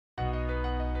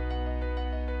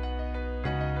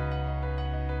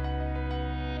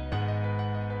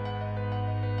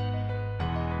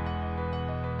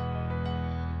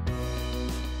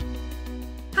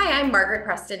I'm Margaret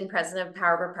Preston, president of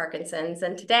Power Over Parkinson's,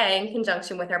 and today, in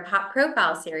conjunction with our Pop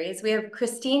Profile series, we have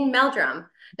Kristine Meldrum.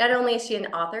 Not only is she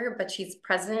an author, but she's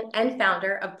president and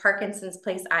founder of Parkinson's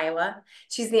Place, Iowa.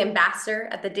 She's the ambassador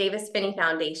at the Davis Phinney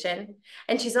Foundation,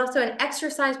 and she's also an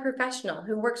exercise professional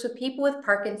who works with people with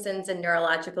Parkinson's and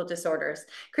neurological disorders.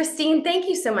 Kristine, thank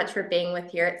you so much for being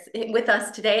with us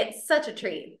today. It's such a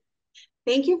treat.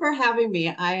 Thank you for having me.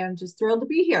 I am just thrilled to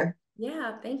be here.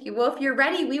 Yeah, thank you. Well, if you're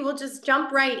ready, we will just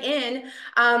jump right in.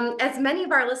 As many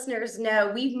of our listeners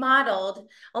know, we modeled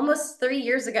almost 3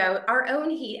 years ago our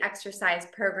own heat exercise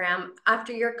program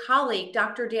after your colleague,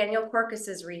 Dr. Daniel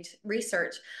Corcus's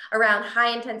research around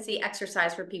high intensity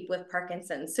exercise for people with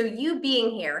Parkinson's. So you being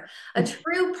here, a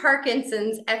true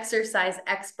Parkinson's exercise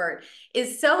expert,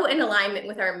 is so in alignment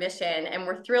with our mission, and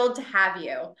we're thrilled to have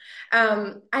you.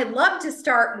 I'd love to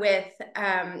start with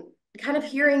kind of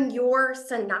hearing your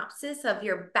synopsis of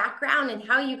your background and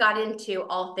how you got into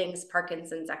all things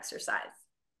Parkinson's exercise.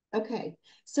 Okay,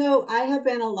 so I have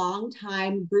been a long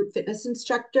time group fitness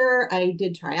instructor. I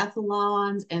did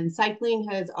triathlons, and cycling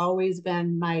has always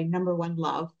been my number one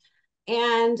love.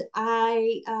 And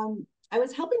I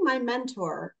was helping my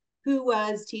mentor, who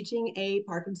was teaching a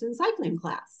Parkinson cycling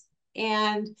class.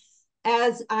 And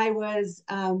as I was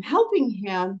helping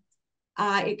him,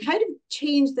 it kind of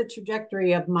changed the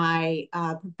trajectory of my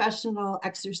professional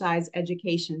exercise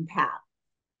education path.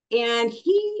 And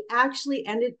he actually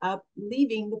ended up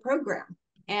leaving the program.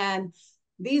 And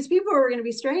these people were going to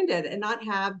be stranded and not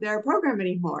have their program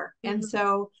anymore. Mm-hmm. And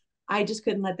so I just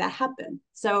couldn't let that happen.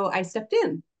 So I stepped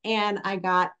in and I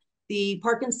got the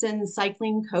Parkinson's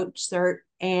cycling coach cert.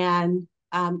 And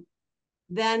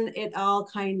then it all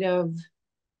kind of,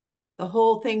 the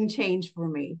whole thing changed for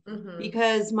me, mm-hmm.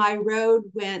 because my road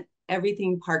went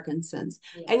everything Parkinson's.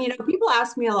 Yeah. And, you know, people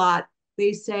ask me a lot,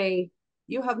 they say,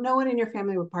 you have no one in your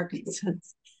family with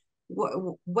Parkinson's.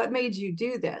 What made you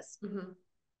do this? Mm-hmm.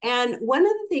 And one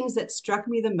of the things that struck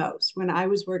me the most when I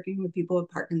was working with people with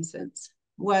Parkinson's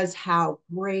was how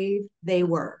brave they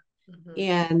were, mm-hmm.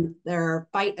 in their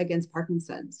fight against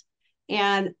Parkinson's.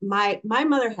 And my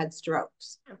mother had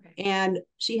strokes, okay. And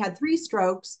she had 3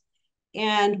 strokes.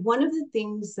 And one of the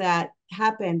things that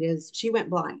happened is she went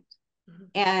blind, mm-hmm.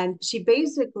 and she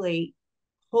basically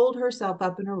holed herself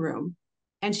up in a room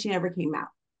and she never came out.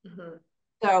 Mm-hmm.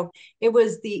 So it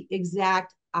was the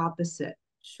exact opposite.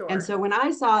 Sure. And so when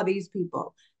I saw these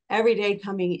people every day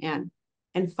coming in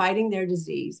and fighting their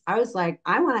disease, I was like,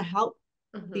 I want to help,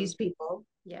 mm-hmm. these people,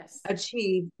 yes.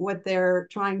 achieve what they're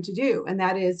trying to do. And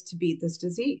that is to beat this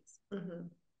disease. Mm-hmm.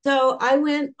 So I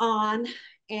went on,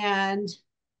 and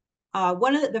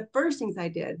one of the first things I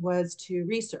did was to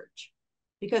research,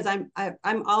 because I'm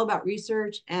all about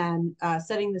research and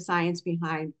studying the science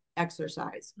behind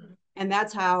exercise. Mm-hmm. And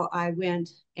that's how I went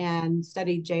and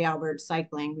studied J. Albert's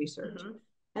cycling research. Mm-hmm.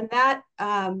 And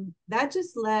that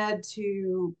just led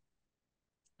to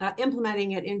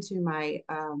implementing it into my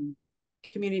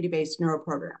community-based neuro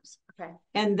programs. Okay.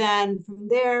 And then from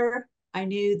there, I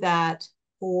knew that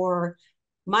for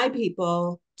my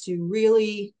people to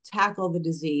really tackle the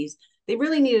disease, they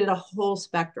really needed a whole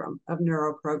spectrum of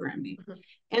neuro programming. Mm-hmm.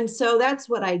 And so that's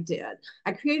what I did.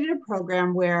 I created a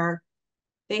program where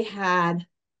they had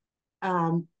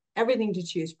everything to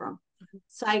choose from. Mm-hmm.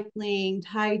 Cycling,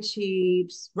 Tai Chi,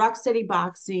 Rocksteady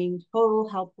Boxing, Total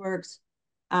HealthWorks,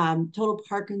 Total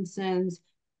Parkinson's,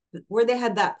 where they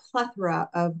had that plethora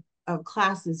of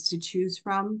classes to choose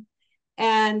from.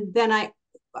 And then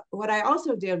what I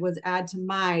also did was add to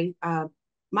my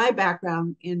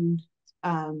background in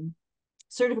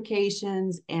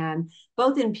certifications, and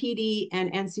both in PD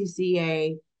and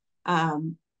NCCA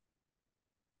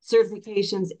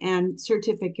certifications and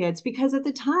certificates, because at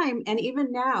the time, and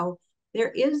even now,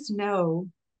 there is no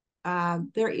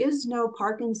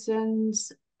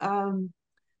Parkinson's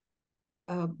what do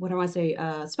I want to say,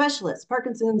 specialist,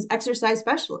 Parkinson's exercise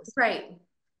specialist. Right.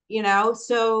 You know,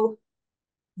 so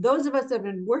those of us that have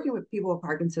been working with people with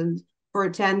Parkinson's for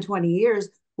 10, 20 years,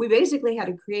 we basically had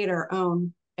to create our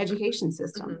own education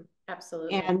system. Mm-hmm.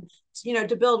 Absolutely. And, you know,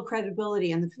 to build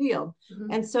credibility in the field.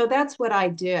 Mm-hmm. And so that's what I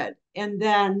did. And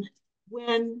then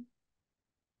when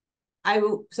I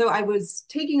was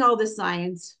taking all this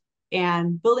science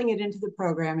and building it into the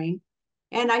programming,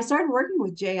 and I started working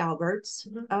with Jay Alberts,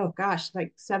 mm-hmm. oh gosh,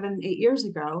 like 7, 8 years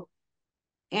ago.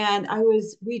 And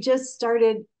we just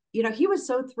started, you know, he was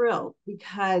so thrilled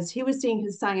because he was seeing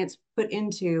his science put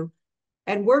into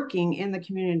and working in the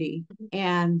community. Mm-hmm.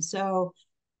 And so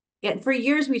for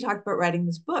years we talked about writing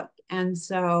this book. And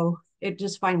so it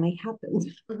just finally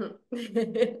happened. Mm-hmm.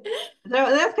 So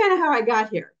that's kind of how I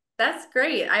got here. That's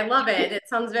great. I love it. It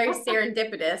sounds very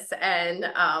serendipitous and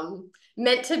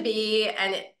meant to be.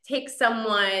 And it takes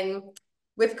someone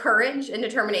with courage and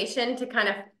determination to kind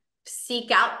of seek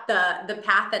out the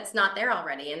path that's not there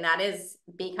already. And that is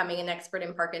becoming an expert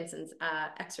in Parkinson's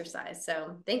exercise.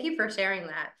 So thank you for sharing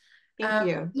that. Thank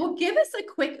you. Well, give us a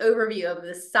quick overview of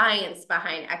the science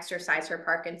behind exercise for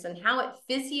Parkinson, how it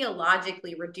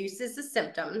physiologically reduces the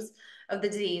symptoms of the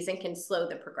disease and can slow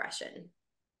the progression.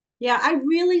 Yeah, I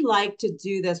really like to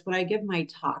do this when I give my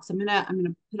talks. I'm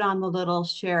gonna put on the little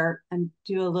share and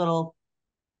do a little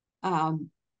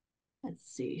let's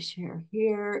see, share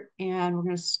here, and we're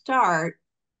gonna start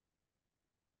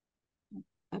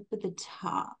up at the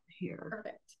top here.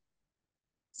 Perfect.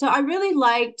 So I really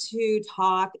like to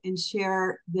talk and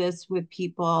share this with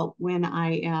people when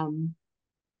I am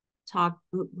talk.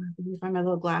 Let me find my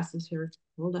little glasses here.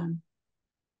 Hold on.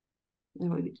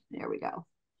 There we go.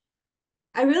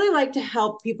 I really like to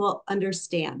help people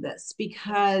understand this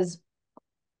because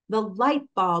the light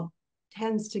bulb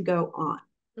tends to go on.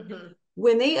 Mm-hmm.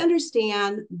 When they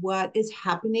understand what is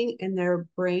happening in their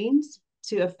brains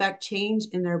to affect change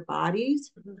in their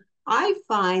bodies, Mm-hmm. I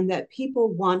find that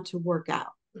people want to work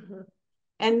out. Mm-hmm.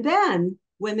 And then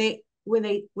when it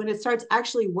starts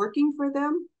actually working for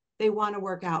them, they want to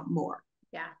work out more.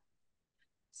 Yeah.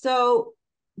 So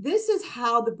this is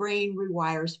how the brain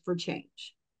rewires for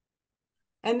change.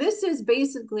 And this is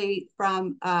basically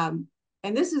from, and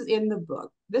this is in the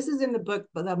book. This is in the book,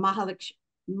 the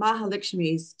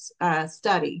Mahalakshmi's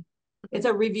study. It's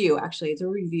a review, actually. It's a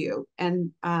review.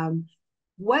 And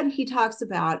what he talks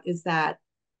about is that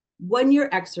when you're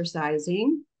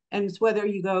exercising, and it's whether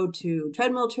you go to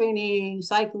treadmill training,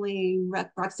 cycling,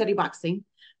 rock steady boxing,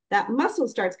 that muscle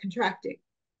starts contracting.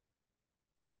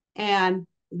 And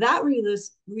that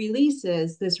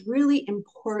releases this really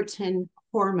important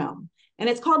hormone. And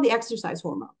it's called the exercise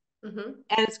hormone. Mm-hmm.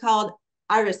 And it's called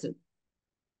irisin.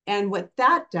 And what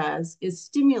that does is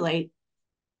stimulate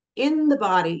in the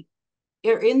body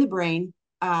or in the brain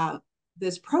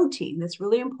this protein that's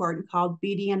really important called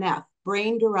BDNF,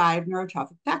 brain derived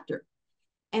neurotrophic factor.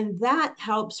 And that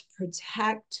helps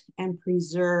protect and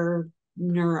preserve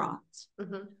neurons,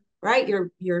 Mm-hmm. right?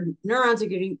 Your neurons are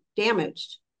getting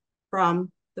damaged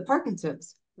from the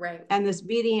Parkinson's. Right. And this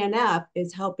BDNF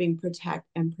is helping protect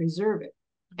and preserve it.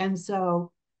 And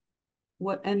so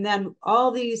and then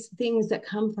all these things that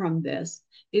come from this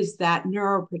is that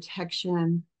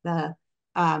neuroprotection, the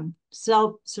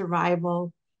self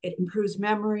survival, it improves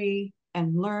memory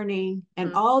and learning, and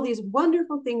Mm-hmm. all these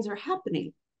wonderful things are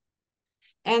happening.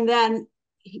 And then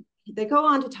they go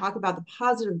on to talk about the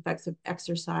positive effects of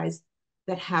exercise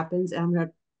that happens. And I'm going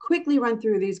to quickly run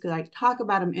through these because I talk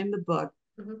about them in the book.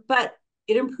 Mm-hmm. But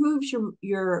it improves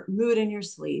your mood and your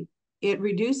sleep. It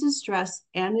reduces stress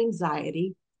and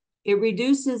anxiety. It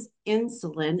reduces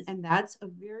insulin, and that's a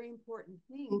very important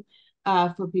thing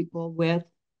for people with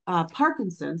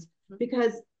Parkinson's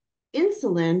because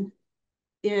insulin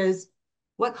is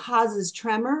what causes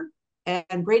tremor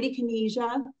and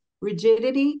bradykinesia,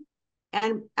 rigidity,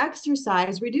 and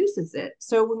exercise reduces it.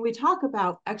 So when we talk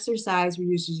about exercise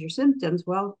reduces your symptoms,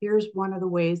 well, here's one of the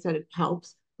ways that it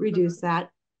helps reduce Mm-hmm.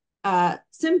 that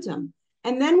symptom.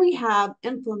 And then we have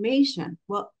inflammation.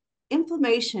 Well,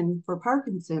 inflammation for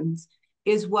Parkinson's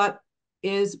is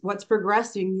what's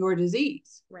progressing your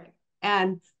disease. Right.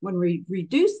 And when we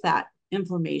reduce that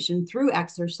inflammation through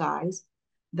exercise,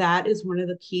 that is one of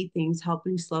the key things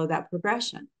helping slow that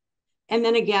progression. And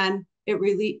then again, it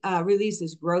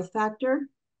releases growth factor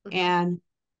Mm-hmm. and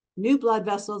new blood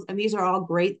vessels. And these are all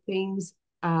great things.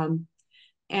 And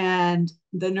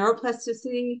the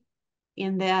neuroplasticity,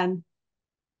 and then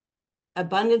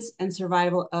abundance and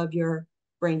survival of your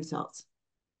brain cells.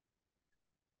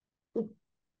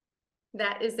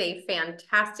 That is a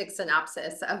fantastic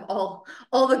synopsis of all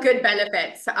the good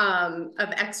benefits of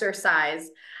exercise.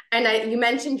 And you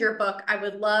mentioned your book. I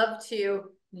would love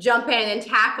to jump in and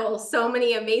tackle so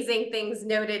many amazing things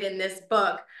noted in this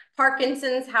book.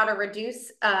 Parkinson's, how to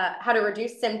reduce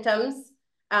symptoms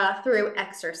through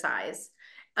exercise.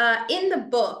 In the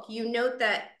book, you note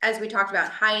that, as we talked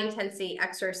about, high intensity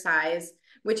exercise,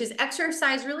 which is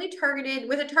exercise really targeted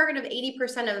with a target of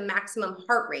 80% of the maximum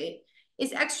heart rate,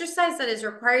 is exercise that is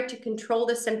required to control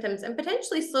the symptoms and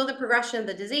potentially slow the progression of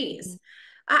the disease.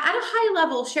 At a high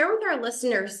level, share with our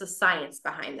listeners the science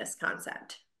behind this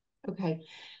concept. Okay,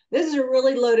 this is a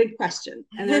really loaded question,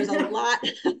 and there's a lot.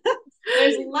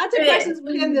 There's lots of questions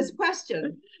within this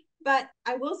question, but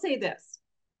I will say this: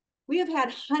 we have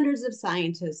had hundreds of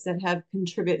scientists that have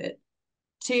contributed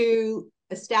to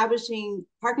establishing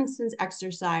Parkinson's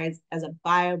exercise as a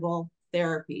viable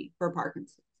therapy for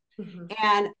Parkinson's. Mm-hmm.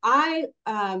 And I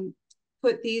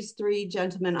put these three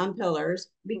gentlemen on pillars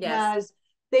Yes. because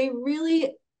they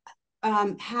really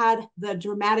had the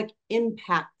dramatic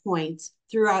impact points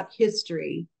throughout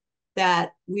history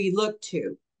that we look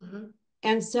to. Mm-hmm.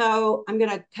 And so I'm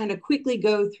going to kind of quickly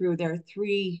go through their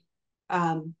three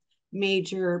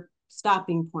major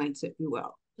stopping points, if you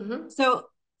will. Mm-hmm. So,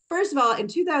 first of all, in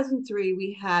 2003,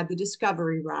 we had the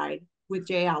Discovery Ride with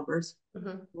Jay Alberts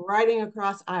Mm-hmm. riding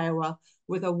across Iowa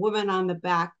with a woman on the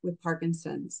back with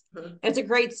Parkinson's. Mm-hmm. It's a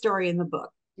great story in the book.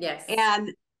 Yes. And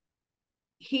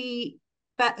she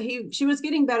was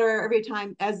getting better every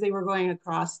time as they were going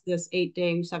across this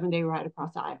 8-day, 7-day ride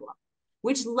across Iowa,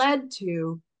 which led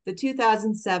to the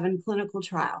 2007 clinical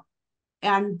trial.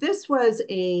 And this was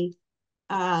a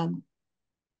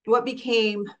what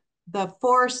became the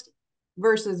forced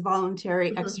versus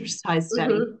voluntary Mm-hmm. exercise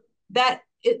study. Mm-hmm. That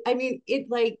I mean,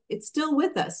 it's still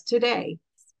with us today.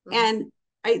 Mm-hmm. And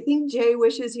I think Jay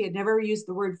wishes he had never used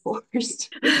the word forced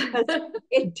because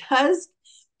it does,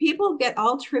 people get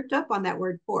all tripped up on that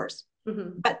word force.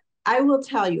 Mm-hmm. But I will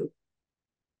tell you,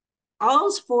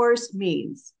 all's force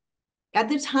means at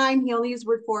the time he only used the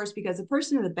word force because the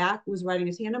person in the back was riding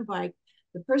his tandem bike.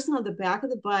 The person on the back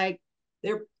of the bike,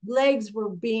 their legs were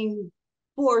being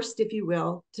forced, if you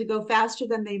will, to go faster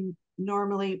than they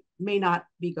normally may not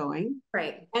be going.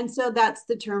 Right. And so that's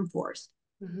the term force.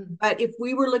 Mm-hmm. But if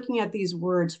we were looking at these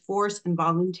words, force and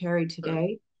voluntary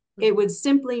today, Mm-hmm. it would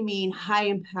simply mean high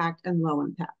impact and low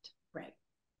impact. Right.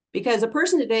 Because a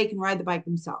person today can ride the bike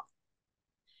themselves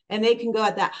and they can go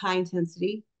at that high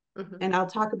intensity. Mm-hmm. And I'll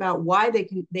talk about why they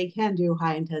can do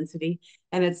high intensity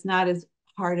and it's not as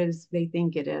hard as they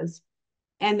think it is.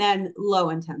 And then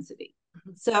low intensity.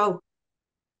 Mm-hmm. So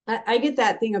I get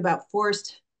that thing about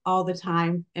forced all the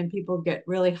time, and people get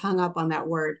really hung up on that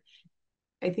word.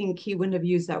 I think he wouldn't have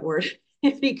used that word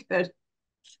if he could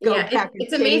go Yeah, back and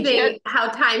it's change amazing it. how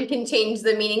time can change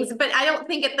the meanings, but I don't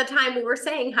think at the time we were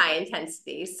saying high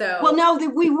intensity. Well, So no, that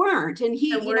we weren't. And the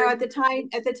he, word, at the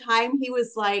time, he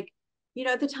was like,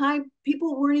 at the time,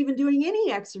 people weren't even doing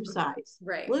any exercise,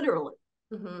 right. literally.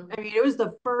 Mm-hmm. I mean, it was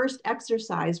the first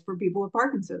exercise for people with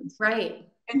Parkinson's. Right.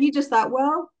 And he just thought,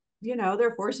 well,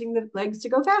 they're forcing the legs to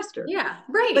go faster. Yeah,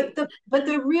 But right.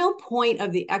 the real point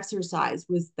of the exercise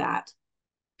was that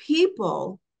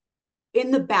people in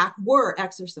the back were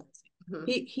exercising.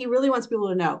 Mm-hmm. He really wants people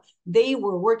to know they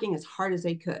were working as hard as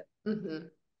they could. Mm-hmm.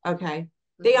 Okay,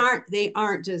 they Mm-hmm.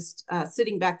 aren't just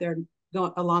sitting back there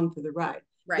going along for the ride.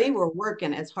 They Right. were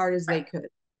working as hard as they Right. could,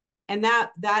 and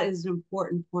that is an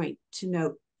important point to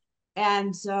note.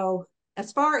 And so,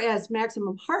 as far as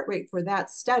maximum heart rate for that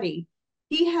study,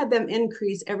 he had them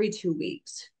increase every 2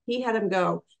 weeks. He had them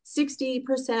go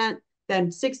 60%, then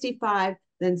 65,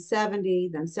 then 70,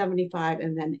 then 75,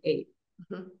 and then 80.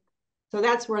 Mm-hmm. So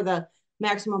that's where the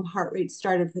maximum heart rate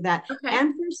started for that. Okay.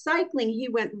 And for cycling, he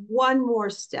went one more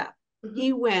step. Mm-hmm.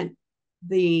 He went,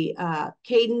 the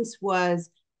cadence was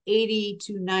 80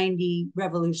 to 90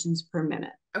 revolutions per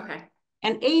minute. Okay.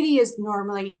 And 80 is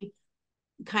normally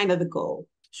kind of the goal.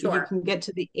 If you Sure. can get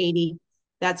to the 80,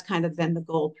 that's kind of been the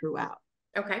goal throughout.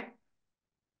 Okay.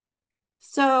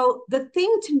 So the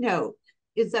thing to note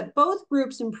is that both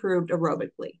groups improved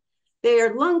aerobically.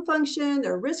 Their lung function,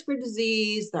 their risk for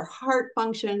disease, their heart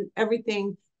function,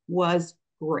 everything was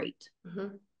great.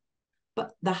 Mm-hmm.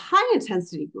 But the high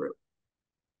intensity group,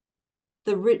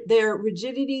 their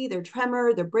rigidity, their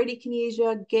tremor, their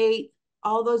bradykinesia, gait,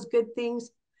 all those good things,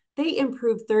 they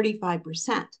improved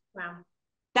 35%. Wow.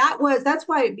 That's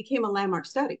why it became a landmark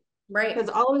study. Right. Because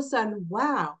all of a sudden,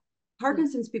 wow,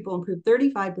 Parkinson's people improved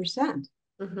 35%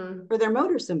 Mm-hmm. for their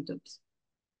motor symptoms.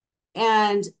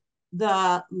 And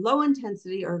the low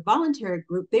intensity or voluntary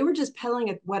group, they were just pedaling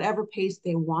at whatever pace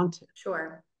they wanted.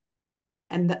 Sure.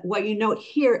 And what you note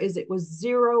here is it was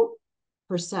 0%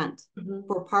 Mm-hmm.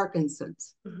 for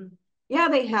Parkinson's. Mm-hmm. Yeah,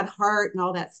 they had heart and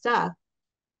all that stuff,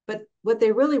 but what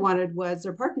they really wanted was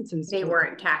their Parkinson's to They go down.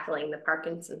 weren't tackling the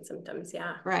Parkinson symptoms.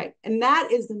 Yeah. Right. And that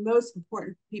is the most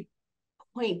important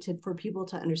point for people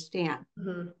to understand.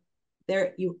 Mm-hmm.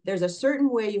 There's a certain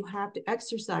way you have to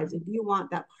exercise if you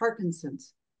want that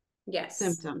Parkinson's Yes.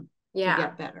 symptom to Yeah.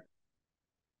 get better.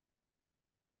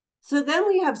 So then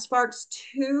we have Sparks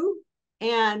 2,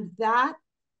 and that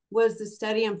was the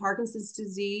study in Parkinson's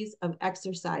disease of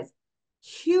exercise.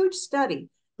 Huge study.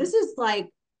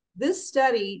 This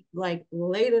study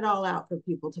laid it all out for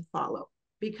people to follow,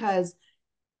 because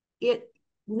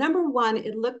number one,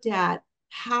 it looked at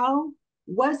how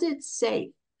was it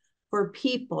safe for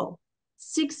people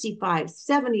 65,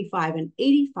 75, and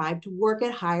 85 to work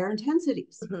at higher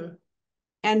intensities. Mm-hmm.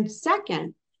 And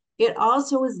second, it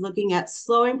also is looking at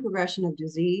slowing progression of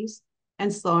disease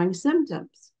and slowing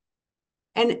symptoms.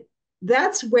 And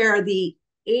that's where the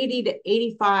 80 to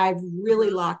 85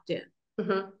 really locked in.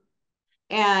 Mm-hmm.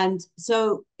 And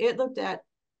so it looked at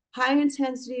high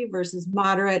intensity versus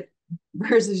moderate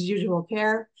versus usual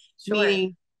care, Sure.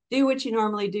 meaning do what you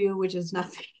normally do, which is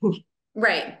nothing.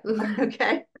 Right.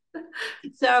 Okay.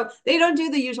 So they don't do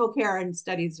the usual care in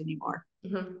studies anymore.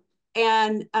 Mm-hmm.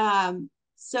 And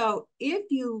so if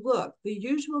you look, the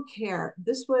usual care,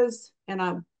 this was,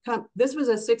 this was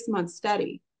a 6-month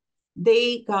study.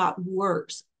 They got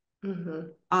worse Mm-hmm.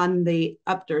 on the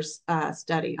UPTR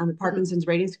study on the Parkinson's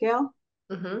rating scale.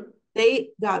 Mm-hmm. They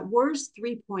got worse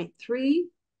 3.3.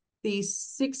 The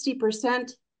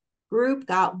 60% group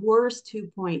got worse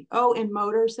 2.0 in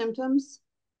motor symptoms.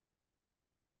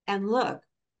 And look,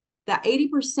 that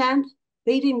 80%,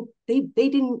 they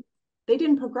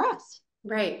didn't progress.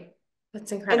 Right.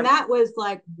 That's And incredible. that was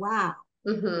like, wow.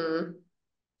 Mm-hmm.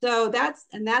 So that's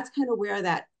kind of where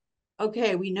that,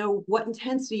 okay, we know what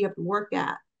intensity you have to work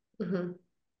at Mm-hmm.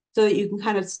 so that you can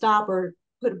kind of stop or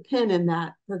put a pin in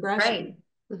that progression. Right.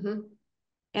 Mm-hmm.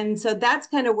 And so that's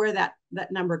kind of where that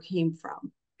number came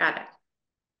from. Got it.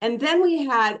 And then we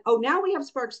had, oh, now we have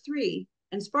Sparks 3.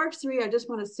 And Sparks 3, I just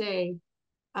want to say,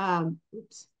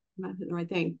 oops, I'm not hitting the right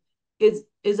thing, is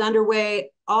underway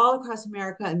all across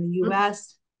America and the Mm-hmm.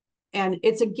 US. And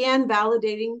it's again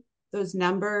validating those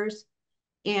numbers.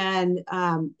 And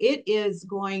it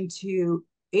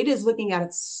is looking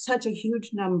at such a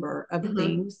huge number of Mm-hmm.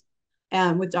 things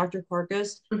with Dr.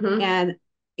 Corcus. Mm-hmm. And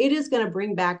it is going to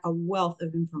bring back a wealth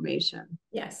of information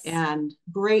Yes. and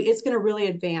great. It's going to really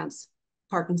advance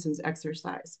Parkinson's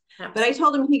exercise. But I Absolutely.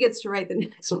 told him he gets to write the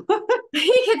next one.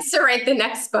 He gets to write the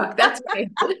next book. That's right.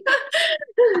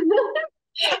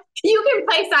 You can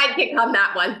play sidekick on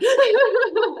that one.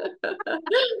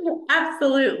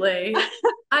 Absolutely.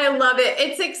 I love it.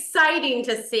 It's exciting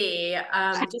to see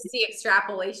just the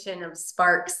extrapolation of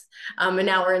Sparks. And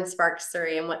now we're in Sparks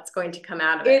 3 and what's going to come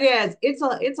out of It it. is.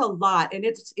 It's a lot, and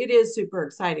it is super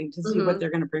exciting to see what Mm-hmm.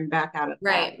 they're going to bring back out of that.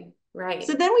 Right. So Right.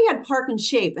 then we had Park and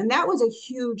Shape, and that was a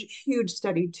huge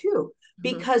study too,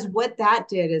 Mm-hmm. because what that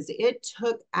did is it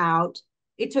took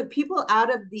people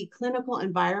out of the clinical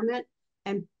environment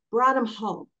and brought them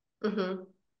home, Mm-hmm.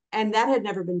 and that had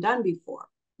never been done before.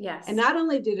 And Yes. not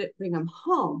only did it bring them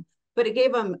home, but it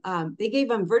gave them they gave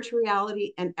them virtual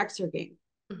reality and exergame,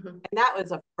 Mm-hmm. and that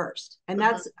was a first. And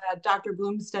Mm-hmm. that's Dr.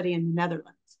 Bloom's study in the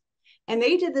Netherlands. And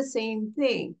they did the same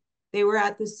thing. They were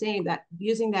at the same that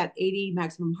using that 80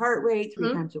 maximum heart rate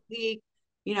 3 times a week,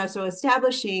 so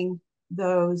establishing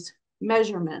those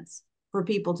measurements for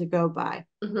people to go by.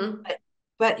 Mm-hmm.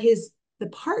 But the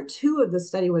part 2 of the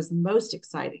study was the most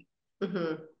exciting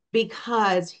Mm-hmm.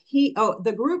 because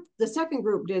the second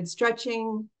group did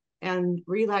stretching and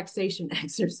relaxation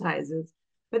exercises,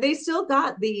 but they still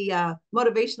got the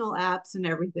motivational apps and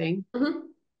everything, Mm-hmm.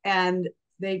 and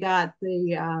they got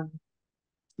the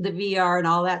VR and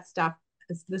all that stuff.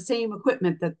 It's the same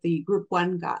equipment that the group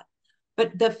 1 got.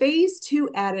 But the phase 2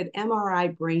 added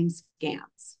MRI brain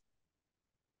scans.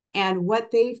 And what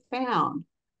they found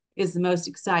is the most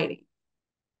exciting,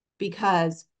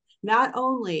 because not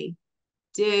only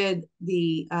did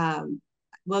this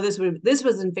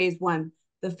was in phase 1.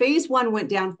 The phase 1 went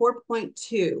down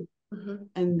 4.2 Mm-hmm.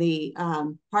 in the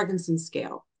Parkinson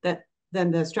scale than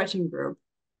the stretching group.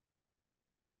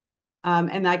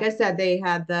 And like I said, they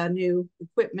had the new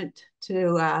equipment to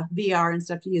VR and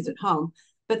stuff to use at home.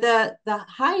 But the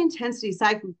high intensity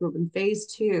cycle group in phase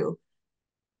 2,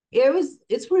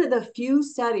 it's one of the few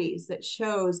studies that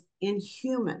shows in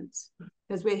humans,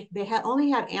 because they had only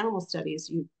had animal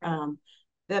studies.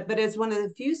 But it's one of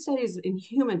the few studies in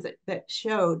humans that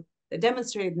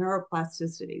demonstrated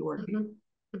neuroplasticity working. Mm-hmm.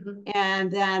 Mm-hmm.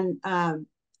 And then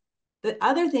the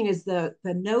other thing is the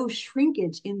no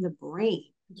shrinkage in the brain.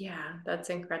 Yeah, that's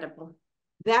incredible.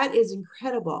 That is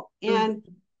incredible. And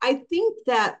Mm-hmm. I think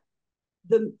that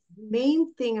the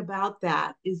main thing about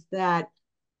that is that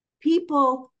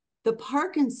the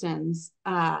Parkinson's,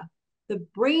 the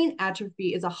brain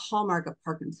atrophy is a hallmark of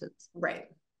Parkinson's. Right.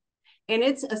 And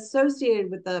it's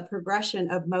associated with the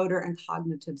progression of motor and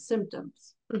cognitive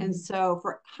symptoms. And Mm-hmm. so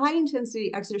for high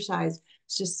intensity exercise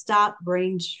to stop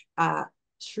brain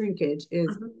shrinkage is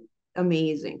Mm-hmm.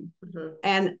 amazing. Mm-hmm.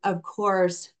 And of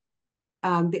course,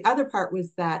 the other part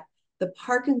was that the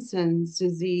Parkinson's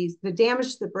disease, the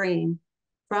damage to the brain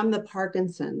from the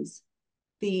Parkinson's,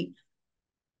 the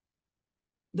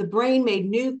brain made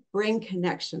new brain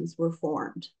connections were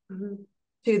formed Mm-hmm.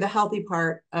 to the healthy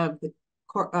part of the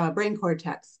brain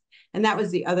cortex. And that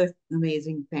was the other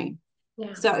amazing thing.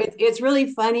 Yeah. So it's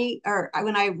really funny. Or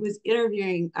when I was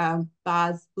interviewing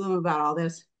Boz Bloom about all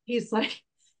this, he's like,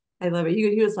 I love it.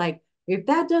 He was like, if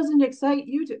that doesn't excite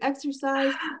you to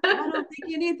exercise, I don't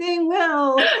think anything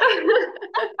will.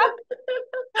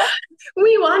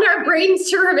 We want our brains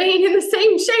to remain in the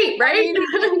same shape, I right? mean,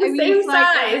 The he's same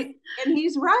like, size. and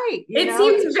he's right. It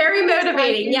seems It very should excite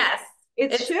motivating. you. Yes,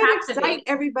 It it's should excite captivating.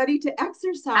 everybody to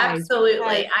exercise because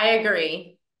Absolutely. I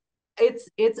agree.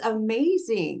 it's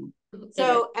amazing. It is.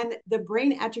 So, and the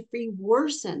brain atrophy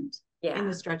worsened in the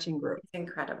Yeah, stretching group. it's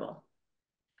incredible.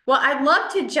 Well, I'd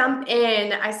love to jump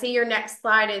in. I see your next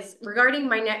slide is regarding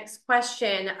my next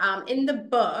question. In the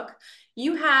book,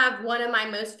 you have one of my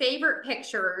most favorite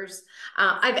pictures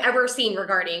I've ever seen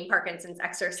regarding Parkinson's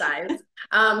exercise.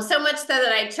 So much so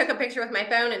that I took a picture with my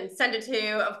phone and sent it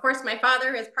to, of course, my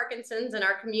father who has Parkinson's and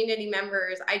our community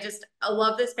members. I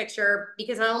love this picture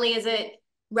because not only is it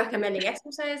recommending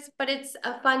exercise, but it's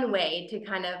a fun way to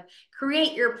kind of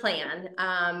create your plan.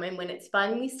 And when it's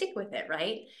fun, we stick with it,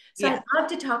 right? So I'd Yeah. love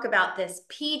to talk about this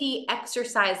PD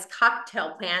exercise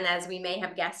cocktail plan, as we may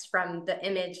have guessed from the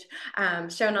image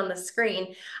shown on the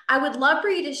screen. I would love for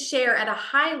you to share at a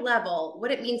high level what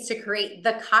it means to create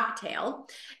the cocktail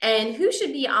and who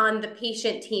should be on the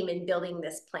patient team in building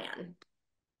this plan.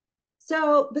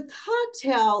 So the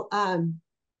cocktail,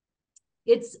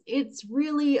 it's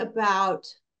really about.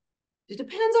 It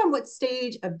depends on what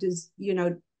stage of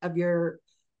of your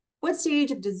what stage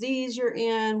of disease you're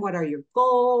in, what are your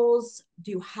goals,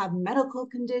 do you have medical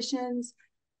conditions?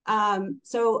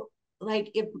 So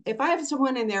like if I have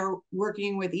someone and they're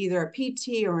working with either a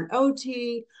PT or an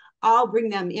OT, I'll bring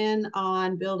them in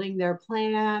on building their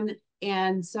plan.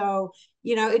 And so,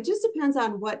 it just depends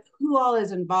on who all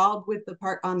is involved with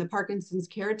on the Parkinson's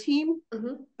care team.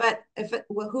 Mm-hmm. But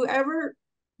whoever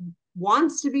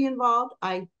wants to be involved,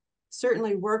 I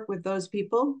certainly work with those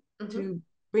people Mm-hmm. to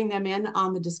bring them in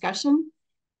on the discussion.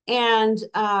 And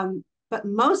but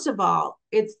most of all,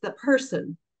 it's the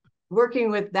person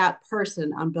working with that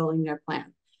person on building their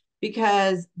plan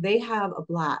because they have a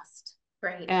blast.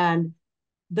 Right. And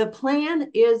the plan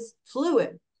is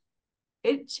fluid.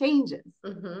 It changes.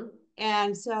 Mm-hmm.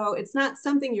 And so it's not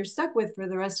something you're stuck with for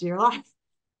the rest of your life.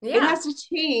 It Yeah. has to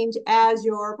change as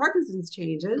your Parkinson's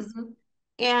changes Mm-hmm.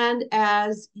 and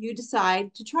as you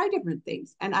decide to try different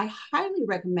things. And I highly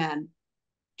recommend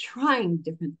trying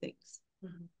different things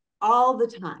Mm-hmm. all the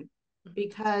time Mm-hmm.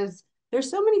 because there's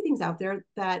so many things out there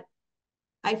that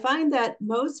I find that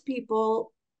most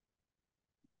people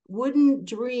wouldn't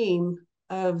dream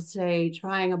of, say,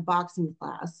 trying a boxing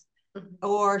class,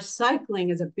 or cycling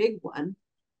is a big one.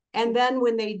 And then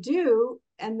when they do,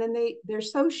 and then they're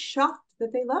so shocked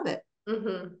that they love it,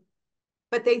 Mm-hmm.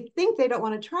 but they think they don't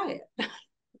want to try it.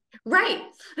 Right.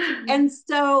 And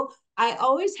so I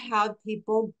always have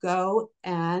people go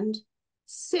and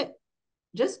sit,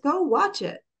 just go watch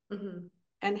it. Mm-hmm.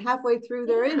 And halfway through,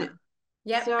 they're in Yeah. it.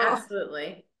 Yep, So,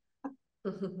 absolutely.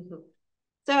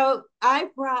 so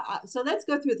let's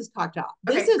go through this cocktail.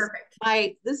 Okay,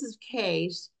 perfect. This is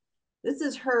Kay's. This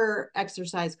is her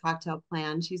exercise cocktail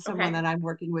plan. She's someone Okay. that I'm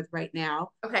working with right now.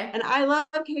 Okay. And I love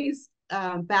Kay's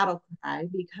battle cry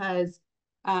because,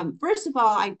 first of all,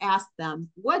 I asked them,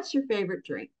 what's your favorite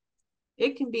drink?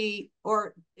 It can be,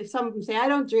 or if some of them say, I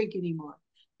don't drink anymore.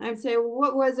 I'd say, well,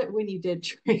 what was it when you did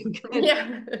drink?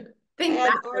 Yeah. Think and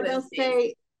back for those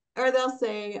days. they'll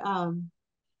say,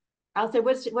 I'll say,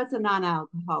 what's a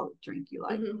non-alcoholic drink you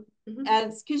like? Hmm. Hmm.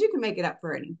 And because you can make it up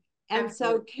for any. And so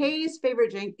Absolutely. Kay's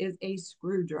favorite drink is a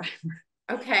screwdriver.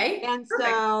 Okay. And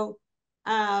Perfect.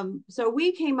 so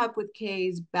we came up with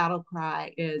Kay's battle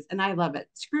cry is, and I love it,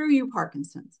 screw you,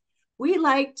 Parkinsons. We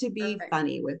like to be Perfect.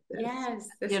 funny with this. Yes,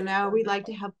 this is We like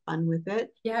to wonderful. have fun with it.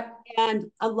 Yep. And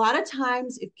a lot of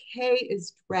times, if Kay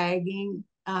is dragging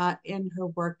in her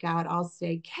workout, I'll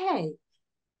say, Kay,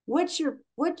 what's your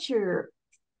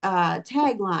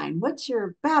tagline? What's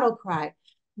your battle cry?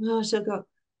 Oh, she'll go,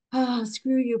 oh,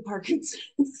 screw you,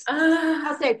 Parkinson's. I'll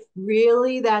Uh, say,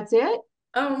 really? That's it?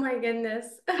 oh my goodness.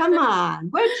 Come on,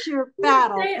 what's your Just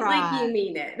battle say it like cry? you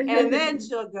mean And then it.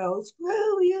 she'll go,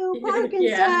 screw you, Yeah,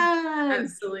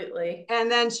 Parkinson's. absolutely. And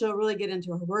then she'll really get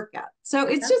into her workout. So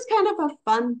it's Yeah. just kind of a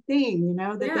fun thing,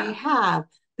 that they Yeah. have,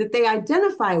 that they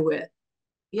identify with,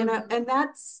 Hmm. and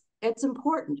it's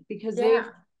important because they've Yeah.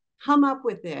 come up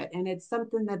with it and it's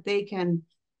something that they can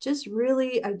just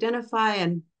really identify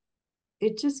and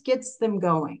it just gets them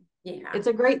going. Yeah. It's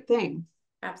a great thing.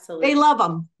 They Absolutely. love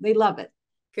them. They love it.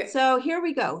 Good. So here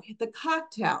we go. The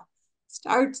cocktail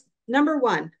starts number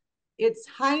one. It's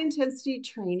high intensity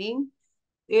training.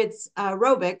 It's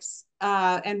aerobics,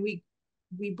 and we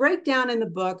break down in the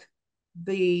book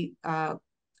the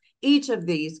each of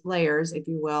these layers, if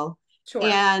you will. Sure.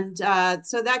 And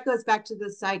so that goes back to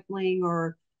the cycling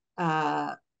or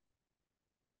uh,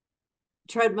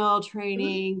 treadmill Mhm.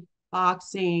 training,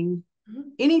 boxing,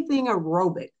 Mhm. anything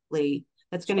aerobically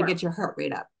that's going to Sure. get your heart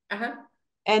rate up. Uh-huh.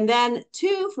 And then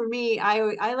two, for me,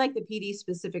 I like the PD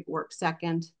specific work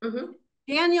second. Hmm.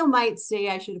 Daniel might say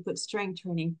I should have put strength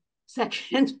training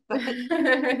second, but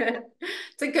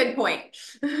It's a good point.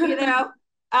 you know,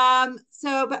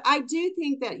 so but I do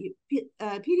think that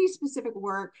PD specific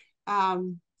work,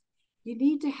 you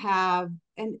need to have,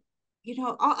 and you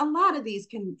know, a lot of these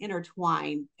can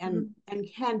intertwine Mhm. and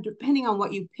can, depending on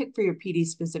what you pick for your PD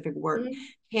specific work, Mhm.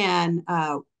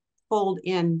 can fold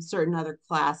in certain other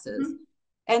classes. Mhm.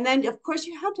 And then of course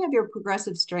you have to have your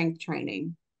progressive strength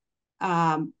training,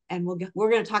 and we're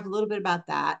going to talk a little bit about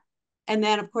that. And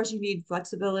then of course you need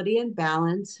flexibility and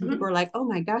balance, and people Mhm. are like, oh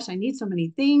my gosh, I need so many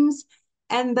things.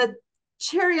 And the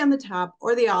cherry on the top,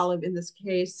 or the olive in this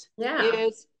case, Yeah.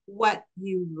 is what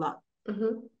you love.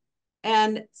 Mhm.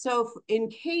 And so in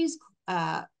Kay's,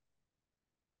 uh,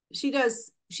 she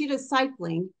does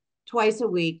cycling twice a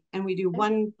week, and we do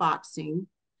one boxing.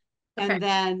 Okay. And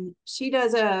then she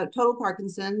does a total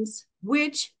Parkinson's,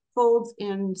 which folds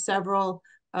in several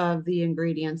of the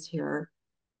ingredients here.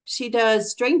 She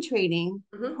does strength training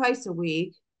Mhm. twice a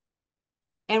week.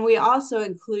 And we also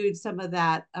include some of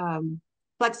that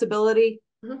flexibility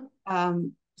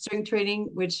Mhm. strength training,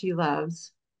 which she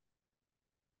loves.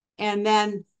 And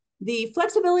then the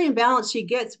flexibility and balance she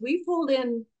gets, we fold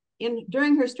in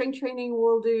during her strength training.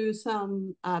 We'll do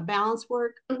some balance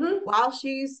work Mhm. while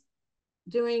she's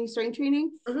doing strength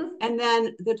training. Mhm. And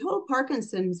then the total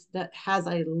Parkinson's that has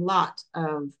a lot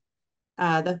of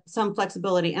some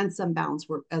flexibility and some balance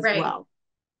work as Right. well.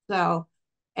 So,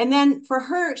 and then for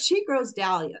her, she grows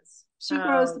dahlias. She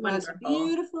grows Oh, the most wonderful.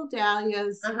 beautiful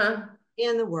dahlias Uh-huh.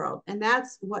 in the world, and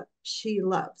that's what she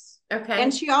loves. And Okay.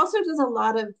 she also does a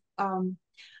lot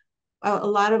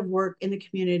of work in the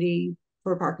community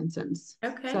for Parkinson's.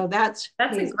 Okay. So that's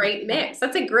That's a Kay's great passion. mix.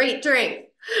 That's a great drink.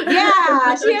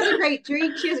 Yeah, she has a great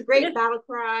drink. She has a great battle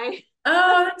cry.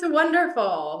 Oh, that's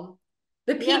wonderful.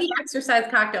 The PD Yep, exercise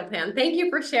cocktail plan. Thank you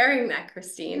for sharing that, you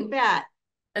Kristine. bet.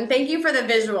 And thank you for the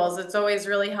visuals. It's always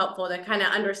really helpful to kind of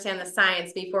understand the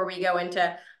science before we go into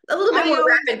a little bit I more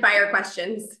always, rapid fire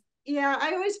questions. yeah,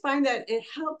 I always find that it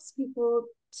helps people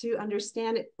to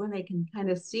understand it when they can kind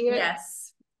of see it.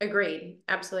 Yes, agreed.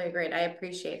 Absolutely agreed. I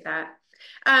appreciate that.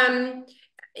 Um,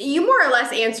 you more or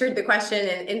less answered the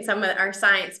question in some of our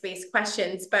science-based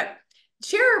questions, but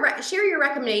share your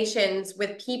recommendations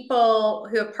with people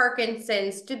who have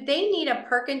Parkinson's. Do they need a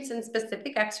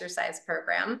Parkinson-specific exercise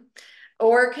program?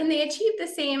 Or can they achieve the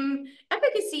same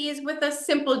efficacies with a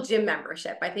simple gym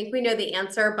membership? I think we know the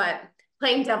answer, but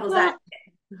playing devil's advocate.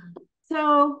 Well,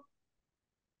 so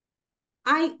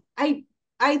I I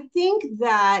I think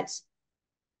that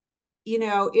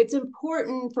it's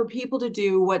important for people to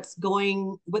do what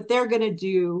they're going to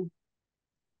do,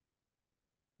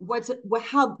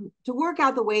 how to work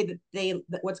out the way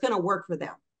what's going to work for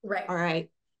them. Right. All right.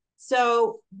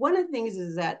 So one of the things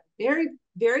is that very,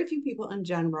 very few people in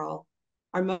general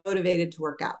are motivated to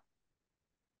work out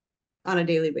on a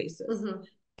daily basis. Mm-hmm.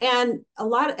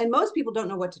 And most people don't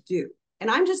know what to do. And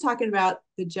I'm just talking about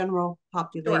the general Sure.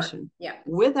 population Yeah.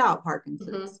 without Mm-hmm.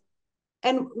 Parkinson's.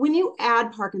 And when you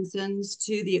add Parkinson's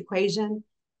to the equation,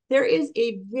 there is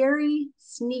a very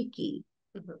sneaky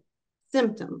Mm-hmm.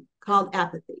 symptom called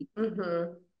apathy.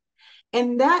 Mm-hmm.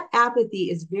 And that apathy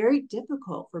is very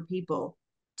difficult for people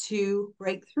to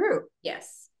break through.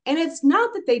 Yes. And it's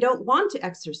not that they don't want to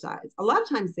exercise, a lot of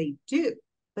times they do,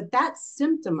 but that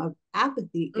symptom of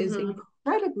apathy is Mm-hmm.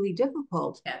 incredibly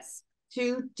difficult Yes.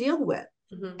 to deal with.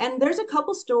 Mm-hmm. And there's a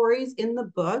couple stories in the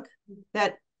book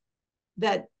that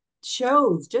that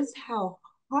shows just how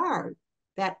hard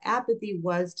that apathy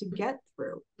was to get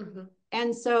through. Mm-hmm.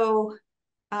 And so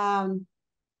um,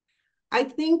 I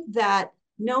think that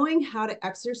knowing how to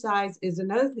exercise is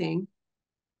another thing.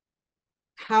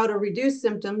 How to reduce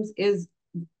symptoms is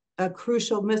a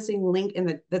crucial missing link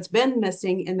that's been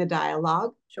missing in the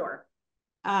dialogue. Sure.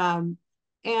 Um,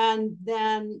 and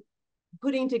then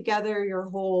putting together your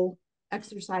whole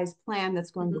exercise plan that's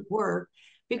going to Mm-hmm. work,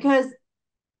 Right. because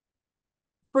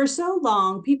for so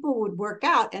long people would work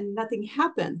out and nothing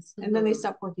happens, and then they Mm-hmm.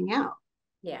 stop working out,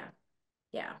 Yeah.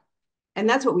 Yeah. and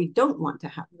that's what we don't want to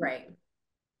happen. Right.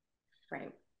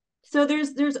 Right. So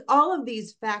there's all of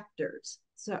these factors.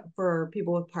 So for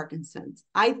people with Parkinson's,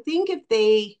 I think if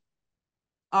they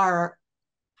are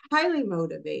highly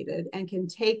motivated and can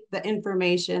take the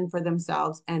information for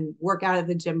themselves and work out at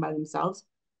the gym by themselves,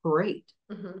 great.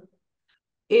 Mm-hmm.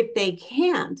 If they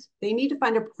can't, they need to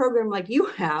find a program like you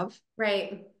have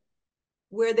Right.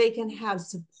 where they can have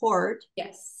support,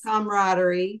 Yes.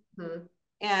 camaraderie, Mhm.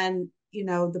 and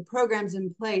the programs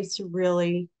in place to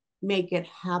really make it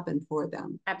happen for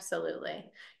them.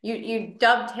 Absolutely. You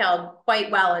dovetailed quite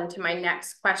well into my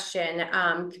next question,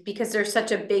 because there's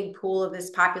such a big pool of this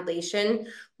population.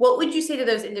 What would you say to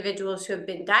those individuals who have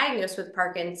been diagnosed with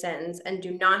Parkinson's and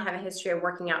do not have a history of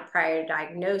working out prior to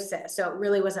diagnosis? So it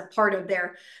really was a part of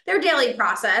their daily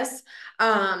process.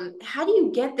 How do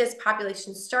you get this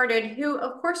population started, who,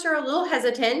 of course, are a little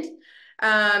hesitant,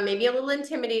 maybe a little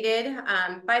intimidated,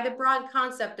 by the broad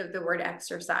concept of the word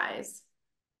exercise?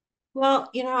 Well,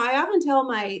 I often tell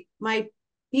my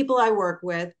people I work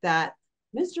with that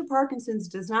Mr. Parkinson's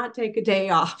does not take a day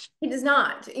off. He does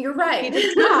not. You're He right.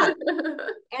 does not.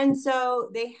 And so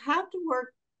they have to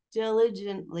work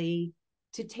diligently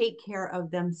to take care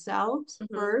of themselves Mhm,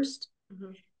 first.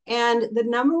 mhm, And the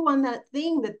number one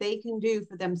thing that they can do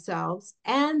for themselves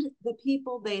and the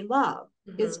people they love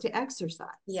is mhm. to exercise.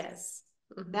 Yes.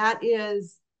 Mhm. That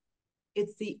is,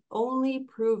 it's the only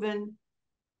proven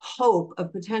hope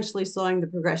of potentially slowing the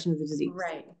progression of the disease.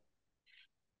 Right.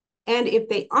 And if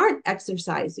they aren't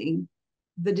exercising,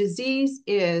 the disease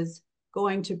is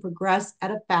going to progress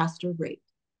at a faster rate.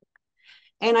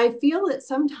 And I feel that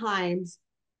sometimes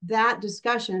that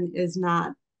discussion is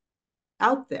not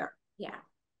out there, Yeah.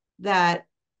 that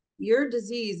your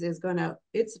disease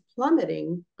it's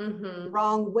plummeting the Hmm.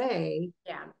 wrong way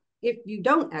Yeah. if you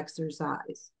don't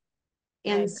exercise. I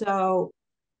And agree. so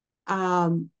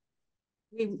um,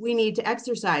 we need to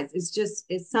exercise.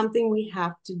 It's something we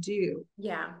have to do.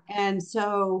 Yeah. And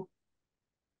so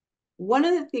one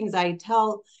of the things I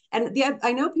tell, and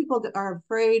I know people are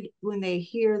afraid when they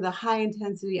hear the high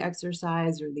intensity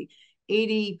exercise or the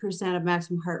 80% of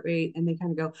maximum heart rate, and they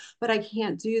kind of go, but I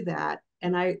can't do that.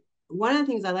 And one of the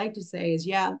things I like to say is,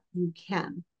 yeah, you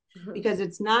can, Mhm. because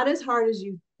it's not as hard as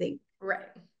you think. Right.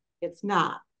 It's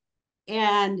not.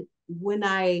 And when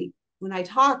I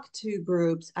talk to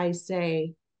groups, I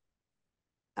say,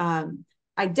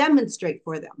 I demonstrate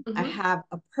for them. I Hmm. have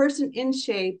a person in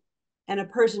shape and a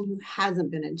person who hasn't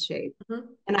been in shape. Hmm.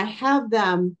 And I have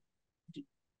them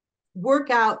work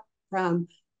out from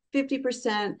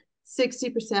 50%,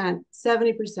 60%,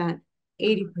 70%, Hmm.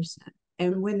 80%.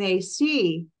 And when they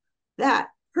see that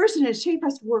person in shape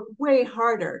has to work way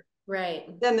harder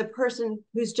Right. than the person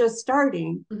who's just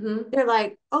starting, Hmm. they're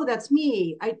like, oh, that's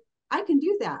me. I can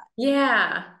do that.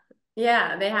 Yeah.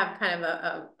 Yeah. They have kind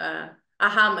of a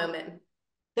aha moment.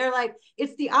 They're like,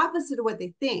 it's the opposite of what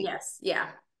they think. Yes.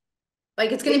 Yeah.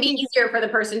 Like it's going They to be think, easier for the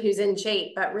person who's in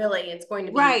shape, but really it's going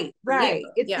to be right, for you. right.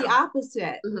 It's the Yeah.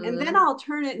 opposite. And then Hmm. I'll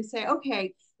turn it and say,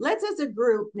 okay, let's as a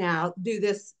group now do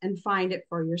this and find it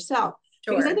for yourself.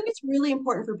 Because I Sure. think it's really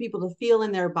important for people to feel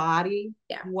in their body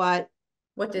Yeah. What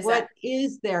does what that?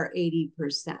 is their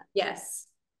 80%. Yes.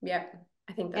 Yep.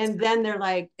 I think that's And great. then they're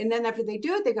like, and then after they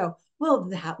do it, they go, well,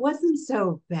 that wasn't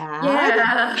so bad.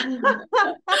 Yeah.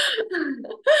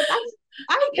 I,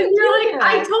 I And can you're do like,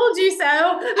 I this. told you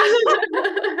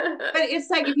But so. it's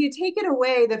like if you take it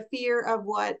away, the fear of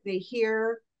what they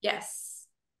hear, Yes,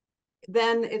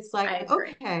 then it's like, I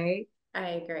agree. okay. I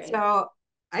agree. So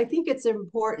I think it's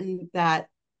important that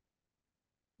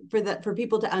for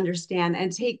people to understand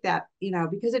and take that,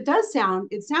 because it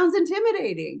sounds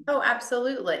intimidating. Oh,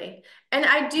 absolutely. And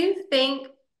I do think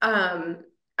um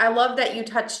I love that you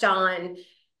touched on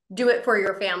do it for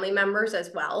your family members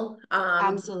as well. Because we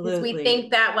Absolutely.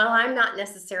 think that, well, I'm not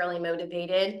necessarily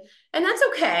motivated. And that's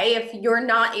okay if you're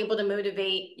not able to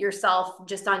motivate yourself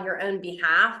just on your own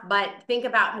behalf. But think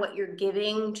about what you're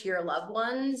giving to your loved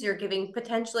ones. You're giving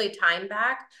potentially time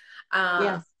back, um,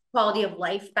 Yes, quality of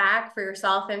life back for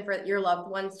yourself and for your loved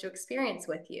ones to experience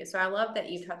with you. So I love that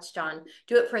you touched on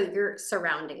do it for your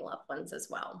surrounding loved ones as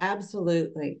well.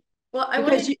 absolutely. Well, I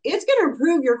Because wanted, it's going to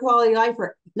improve your quality of life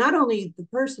for not only the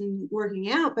person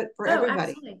working out, but for oh,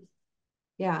 everybody. absolutely.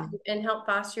 Yeah. And help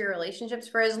foster your relationships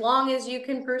for as long as you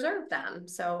can preserve them.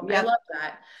 So I Yep. love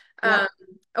that. Um, Yep.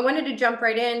 I wanted to jump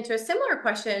right into a similar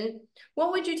question.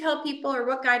 What would you tell people, or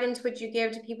what guidance would you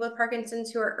give to people with Parkinson's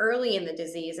who are early in the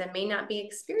disease and may not be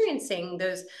experiencing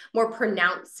those more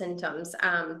pronounced symptoms?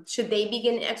 Should they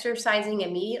begin exercising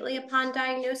immediately upon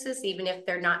diagnosis, even if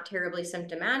they're not terribly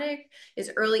symptomatic?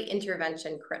 Is early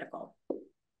intervention critical?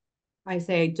 I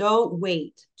say, don't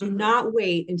wait. Do Mm-hmm. not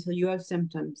wait until you have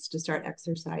symptoms to start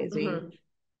exercising. Mm-hmm.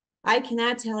 I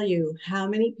cannot tell you how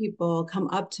many people come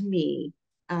up to me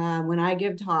when I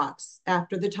give talks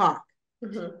after the talk,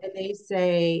 Mm-hmm. and they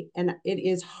say, and it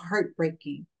is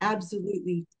heartbreaking,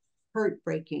 absolutely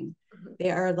heartbreaking. Mm-hmm. They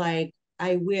are like,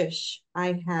 I wish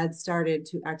I had started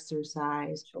to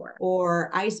exercise, Sure. or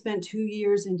I spent 2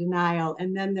 years in denial.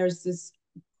 And then there's this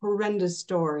horrendous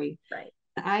story. Right.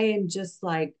 I am just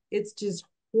like, it's just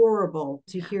horrible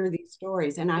to Yeah. hear these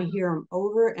stories. And I Mhm. hear them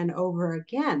over and over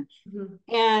again. Mhm.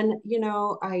 And,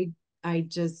 I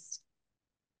just,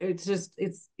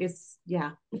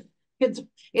 yeah, it's,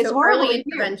 it's So horrible early to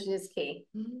hear. intervention is key.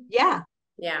 Mhm. Yeah.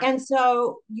 Yeah. And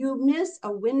so you miss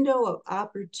a window of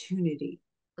opportunity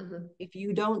Mhm. if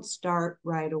you don't start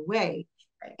right away.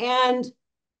 Right. And,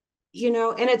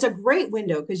 and it's a great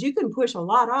window because you can push a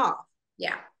lot off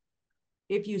Yeah.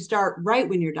 if you start right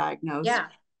when you're diagnosed. Yeah.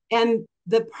 And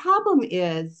the problem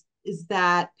is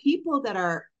that people that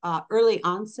are early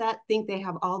onset think they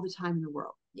have all the time in the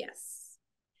world. Yes.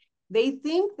 They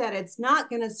think that it's not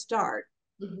going to start,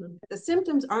 Mhm. the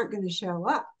symptoms aren't going to show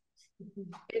up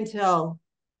Mhm. until,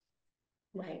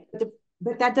 Right.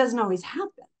 but that doesn't always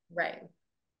happen. Right.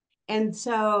 And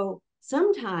so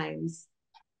sometimes,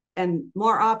 and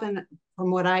more often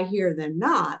from what I hear than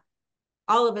not,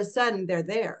 all of a sudden they're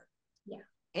there. Yeah.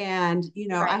 And,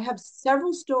 I Right. have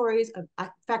several stories in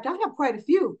fact, I have quite a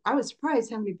few. I was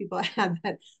surprised how many people I had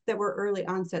that were early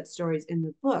onset stories in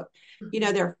the book.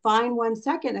 Mhm. They're fine 1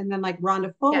 second. And then like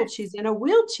Rhonda Fold, Yes. she's in a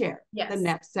wheelchair the Yes.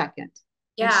 next second.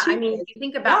 And Yeah, she I mean, if is you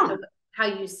think about gone. how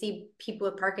you see people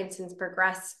with Parkinson's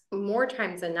progress, more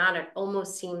times than not, it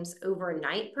almost seems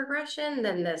overnight progression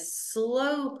than the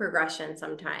slow progression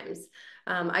sometimes.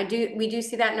 We do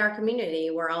see that in our community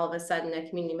where all of a sudden a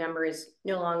community member is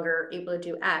no longer able to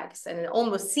do X, and it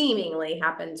almost seemingly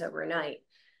happens overnight.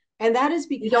 And that is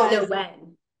We don't know because,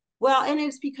 when. well, and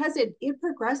it's because it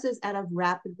progresses at a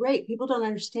rapid rate. People don't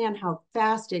understand how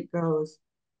fast it goes,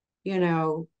 you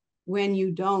know, when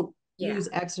you don't Yeah, use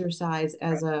exercise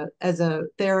right, as a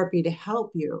therapy to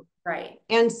help you. right.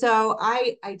 And so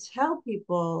I tell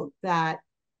people that,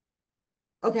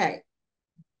 okay,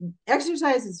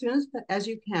 exercise as soon as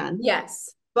you can.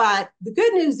 Yes, But the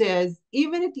good news is,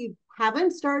 even if you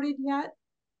haven't started yet,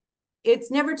 it's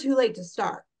never too late to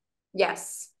start.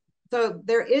 yes, So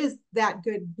there is that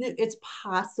good, it's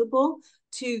possible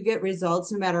to get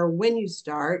results no matter when you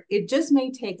start. It just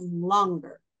may take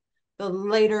longer the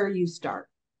later you start.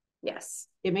 yes.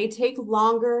 It may take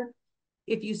longer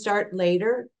if you start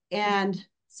later. And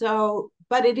so,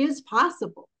 but it is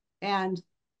possible. And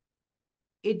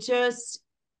it just,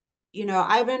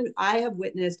 I have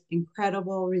witnessed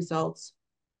incredible results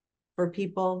for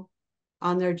people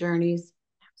on their journeys.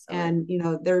 Absolutely.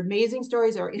 And, their amazing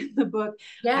stories are in the book.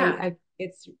 Yeah.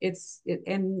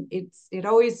 It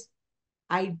always,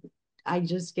 I, I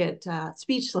just get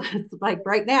speechless like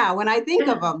right now when I think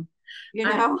of them, you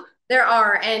I, know? there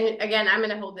are, and again, I'm going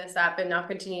to hold this up, and I'll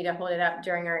continue to hold it up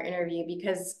during our interview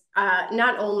because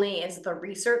not only is the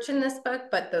research in this book,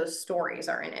 but those stories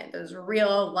are in it. Those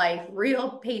real life,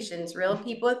 real patients, real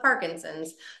people with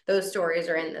Parkinson's. Those stories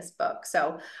are in this book.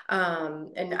 So,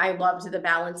 and I loved the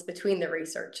balance between the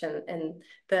research and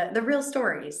the real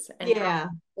stories and how Yeah.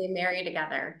 they marry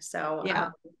together. So, Yeah.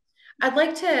 I'd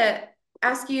like to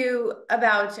ask you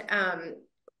about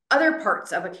other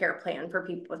parts of a care plan for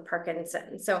people with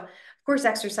Parkinson's. So, of course,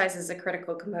 exercise is a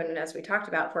critical component, as we talked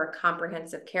about, for a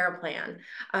comprehensive care plan.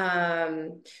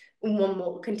 One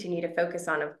we'll continue to focus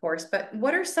on, of course, but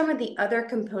what are some of the other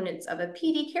components of a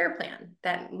PD care plan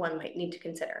that one might need to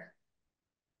consider?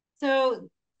 So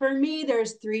for me,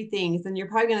 there's three things, and you're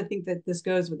probably going to think that this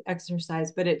goes with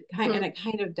exercise, but it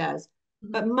kind of does.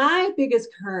 But Mhm. my biggest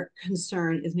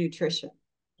concern is nutrition.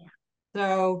 Yeah.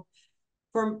 So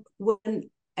from when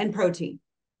and protein.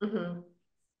 Mhm.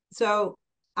 So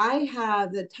I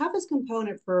have the toughest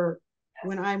component for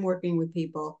when I'm working with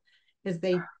people is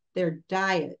their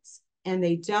diets, and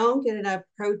they don't get enough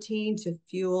protein to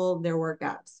fuel their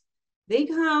workouts. They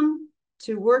come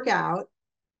to work out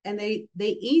and they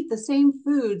eat the same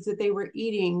foods that they were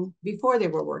eating before they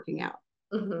were working out.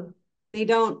 Mhm. They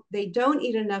don't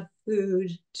eat enough food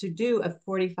to do a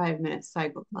 45-minute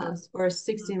cycle Mhm. class or a Mhm.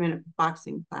 60-minute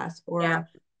boxing class or Yeah. a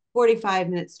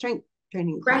 45-minute strength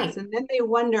training class. Right. And then they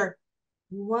wonder,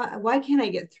 why can't I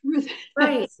get through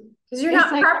Right. this? Because you're It's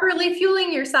not like, properly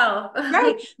fueling yourself.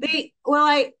 right. I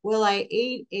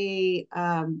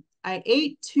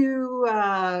ate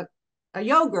a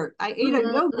yogurt. I ate a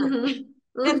Mhm. yogurt. Mhm.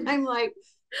 And Mhm. I'm like,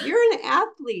 you're an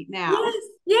athlete now. Yes,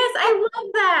 yes, I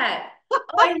love that. Oh,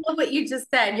 I love what you just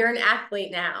said. You're an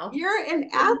athlete now. You're an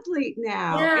athlete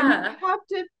now, and you Yeah. have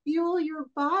to fuel your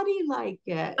body like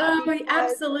it Oh, because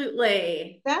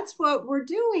absolutely. that's what we're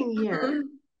doing here. Mhm. So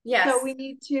Yes. we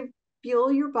need to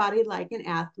fuel your body like an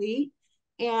athlete.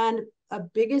 And a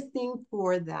biggest thing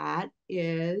for that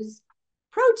is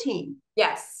protein.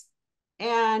 Yes.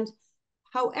 And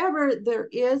However, there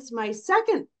is my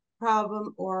second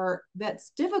problem, or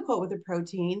that's difficult with the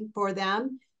protein for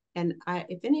them. And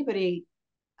if anybody,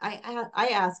 I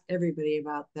ask everybody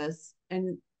about this,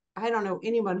 and I don't know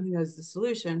anyone who knows the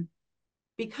solution.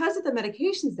 Because of the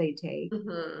medications they take,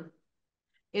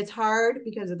 it's hard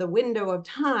because of the window of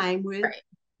time with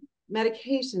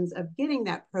medications of getting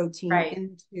that protein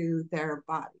into their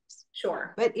bodies.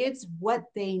 Sure. But it's what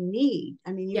they need.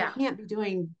 I mean, you can't be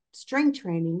doing strength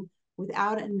training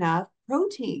without enough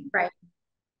protein. Right.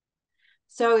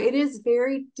 So it is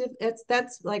very,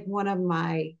 that's like one of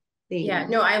my things. Yeah,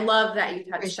 no, I love that you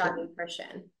touched on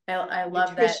nutrition. I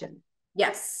love that.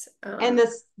 Yes. And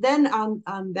this then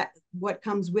that what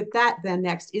comes with that then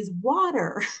next is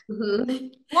water.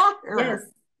 Water. Yes.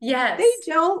 Yes.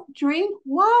 They don't drink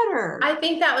water. I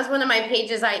think that was one of my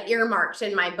pages I earmarked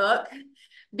in my book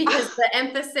because the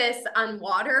emphasis on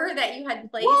water that you had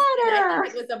placed, and I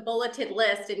think it was a bulleted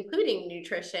list, including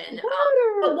nutrition.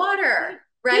 But water,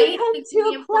 right? They come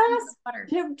to a class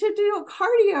to do a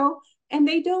cardio, and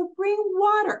they don't bring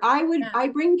water. I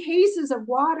bring cases of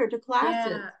water to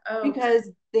classes because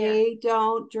they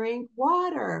don't drink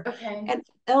water. Okay. And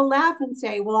they'll laugh and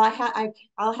say, well,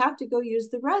 I'll have to go use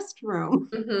the restroom.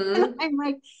 And I'm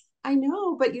like, I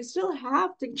know, but you still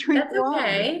have to drink water.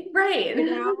 Okay. Right. You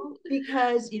know,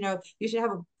 because, you should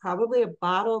have probably a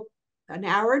bottle an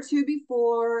hour or two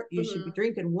before. You should be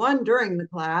drinking one during the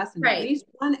class and at least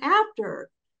one after.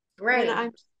 Right.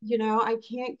 And I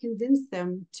can't convince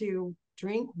them to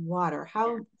drink water,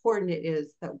 how important it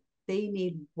is that they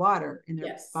need water in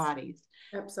their bodies.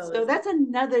 Absolutely. So that's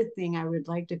another thing I would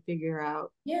like to figure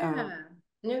out. Yeah.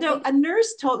 So a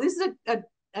nurse told, this is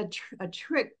a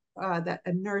trick that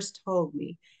a nurse told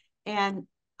me. And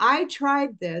I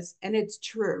tried this and it's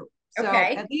true. So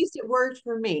at least it worked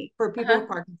for me, for people with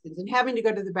Parkinson's and having to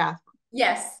go to the bathroom.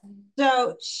 Yes.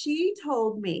 So she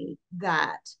told me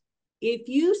that if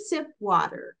you sip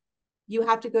water, you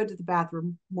have to go to the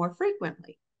bathroom more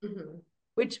frequently,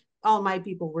 which all my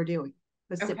people were doing,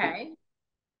 was sipping.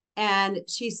 And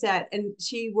she said, and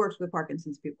she works with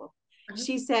Parkinson's people.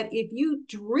 She said, if you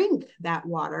drink that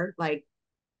water, like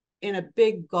in a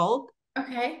big gulp,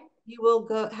 you will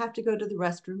have to go to the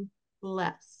restroom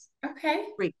less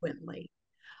frequently.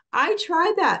 I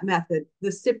tried that method,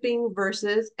 the sipping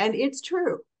versus, and it's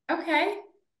true.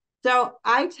 So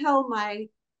I tell my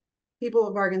people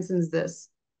with Parkinson's this.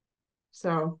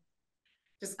 So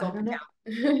just gulp it down.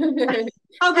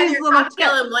 Have your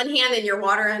cocktail in one hand and your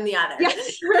water in the other.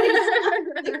 Yes.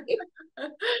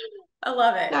 I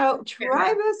love it. So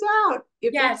try this out.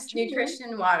 Yes,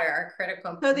 nutrition and water are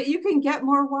critical. So that you can get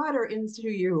more water into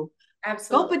you.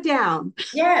 Absolutely. Gulp it down.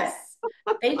 Yes.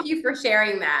 Thank you for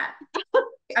sharing that.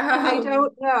 I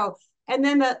don't know. And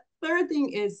then the third thing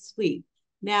is sleep.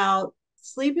 Now,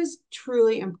 sleep is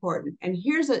truly important. And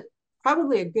here's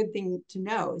probably a good thing to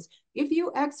know is if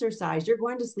you exercise, you're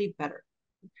going to sleep better.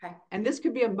 And this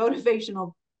could be a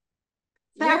motivational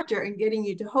factor in getting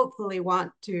you to hopefully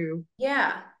want to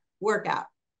work out.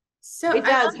 So it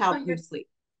does help your sleep.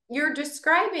 You're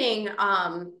describing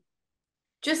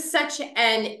just such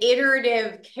an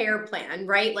iterative care plan,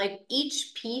 right? Like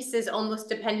each piece is almost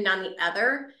dependent on the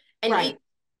other, and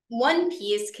one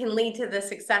piece can lead to the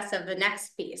success of the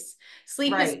next piece.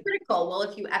 Sleep is critical. Well,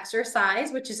 if you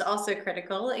exercise, which is also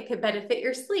critical, it could benefit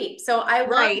your sleep. So I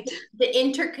love the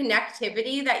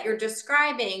interconnectivity that you're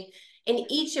describing in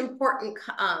each important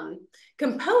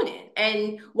component.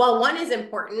 And while one is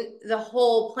important, the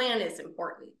whole plan is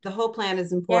important. The whole plan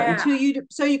is important to you,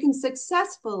 so you can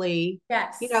successfully,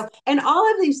 and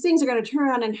all of these things are going to turn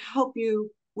around and help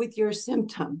you with your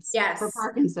symptoms for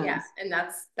Parkinson's. Yeah, and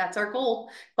that's our goal.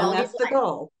 And that's the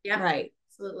goal. Yeah, right.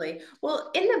 Absolutely.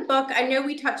 Well, in the book, I know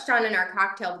we touched on in our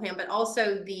cocktail plan, but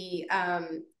also the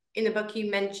in the book you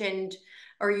mentioned,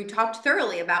 or you talked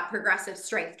thoroughly about progressive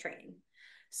strength training.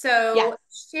 So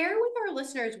share with our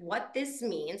listeners what this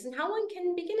means and how one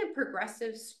can begin a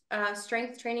progressive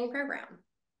strength training program.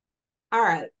 All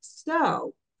right.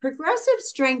 So progressive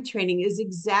strength training is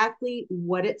exactly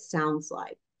what it sounds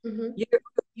like.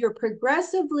 You're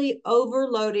progressively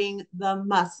overloading the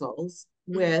muscles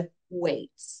with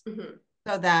weights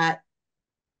so that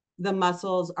the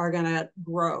muscles are going to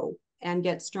grow and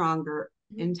get stronger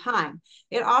in time.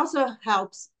 It also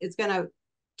helps, it's going to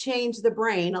change the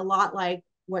brain a lot like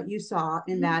what you saw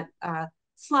in that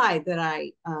slide that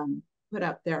I put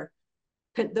up there.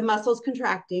 The muscles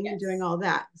contracting and doing all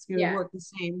that. It's going to work the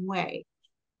same way.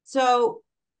 So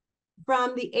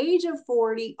from the age of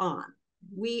 40 on,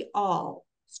 we all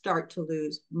start to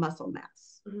lose muscle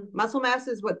mass. Muscle mass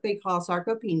is what they call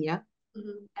sarcopenia.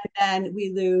 And then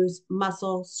we lose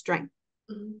muscle strength.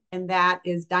 and that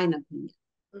is dynapene.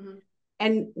 Mm-hmm.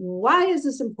 And why is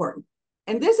this important?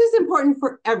 And this is important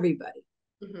for everybody,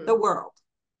 the Mm-hmm. world,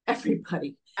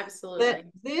 everybody. That Absolutely.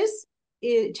 this,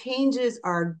 it changes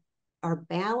our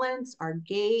balance, our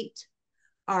gait,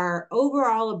 our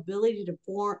overall ability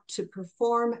to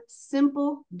perform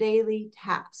simple daily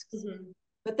tasks. Mm-hmm.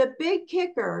 But the big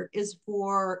kicker is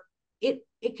for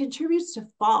it contributes to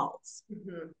falls.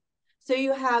 Mm-hmm. So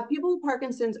you have people with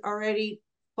Parkinson's already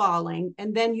falling,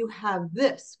 and then you have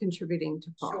this contributing to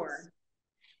falls. Sure.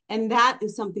 And that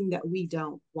is something that we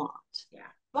don't want. Yeah.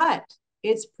 But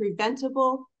it's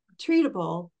preventable,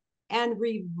 treatable, and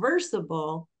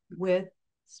reversible with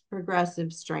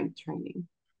progressive strength training.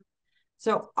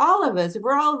 So all of us, if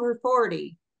we're all over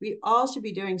 40, we all should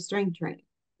be doing strength training.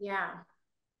 Yeah.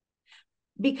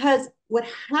 Because what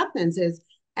happens is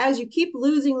as you keep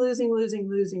losing,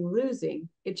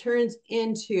 it turns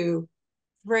into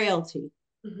frailty.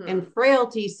 Mm-hmm. And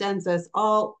frailty sends us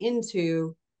all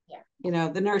into, Yeah.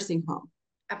 the nursing home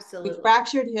with Absolutely.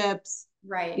 fractured hips,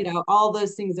 Right. all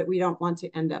those things that we don't want to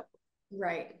end up with.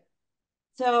 Right.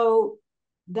 So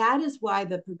that is why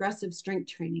the progressive strength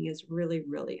training is really,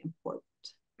 really important.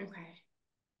 Okay.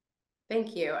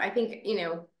 Thank you. I think,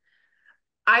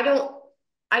 I don't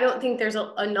I don't think there's a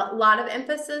lot of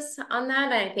emphasis on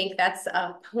that. And I think that's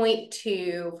a point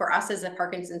to for us as a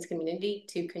Parkinson's community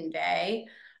to convey,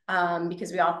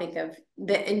 because we all think of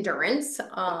the endurance,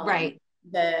 Right.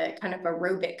 the kind of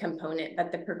aerobic component,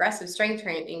 but the progressive strength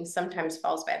training sometimes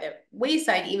falls by the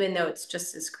wayside, even though it's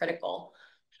just as critical.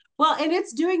 Well, and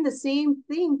it's doing the same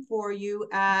thing for you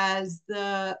as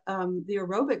the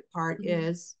aerobic part Mm-hmm.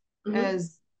 is, Mm-hmm.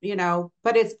 as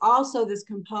but it's also this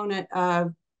component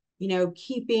of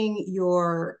keeping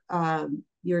your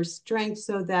strength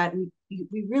so that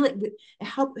we really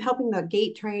helping the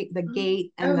Mm-hmm.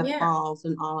 gait and Oh the yeah. falls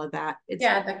and all of that. It's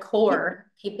Yeah, the core,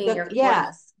 keeping the your core.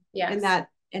 yes, and Yes, that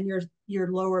and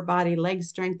your lower body leg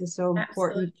strength is so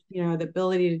absolutely. important. The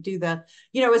ability to do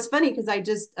it's funny because I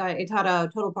taught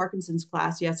a total Parkinson's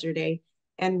class yesterday,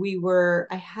 and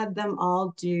I had them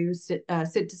all do sit to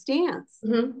stance,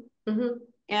 Mm-hmm. Mm-hmm.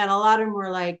 and a lot of them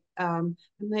were like, I'm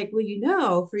like,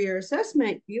 well, for your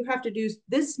assessment, you have to do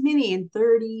this many in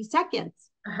 30 seconds.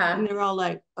 And Uh-huh. they're all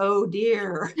like, oh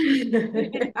dear,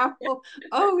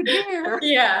 oh dear.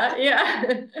 Yeah, yeah.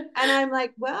 And I'm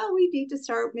like, well, we need to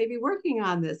start maybe working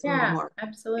on this a little Yeah, more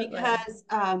absolutely. because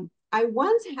I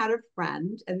once had a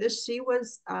friend, and she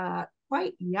was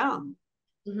quite young,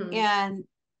 Mm-hmm. and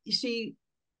she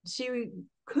she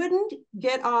couldn't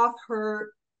get off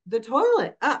the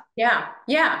toilet up, Yeah,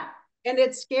 yeah, and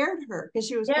it scared her because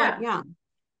she was quite yeah. young.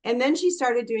 And then she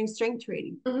started doing strength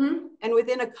training, Mm-hmm. and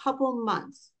within a couple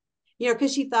months,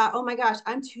 because she thought, oh my gosh,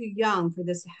 I'm too young for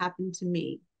this to happen to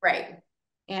me. Right,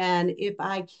 And if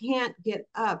I can't get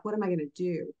up, what am I going to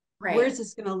do? right. Where's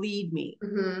this going to lead me?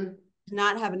 Mm-hmm. To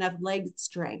not have enough leg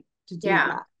strength to do Yeah,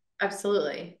 that.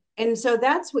 absolutely. And so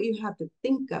that's what you have to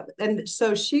think of. And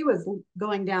so she was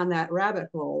going down that rabbit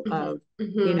hole Mm-hmm. of,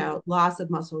 Mm-hmm. loss of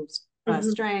muscle Mm-hmm.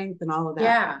 strength and all of that.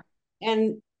 Yeah.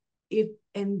 And if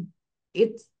and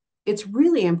it's it's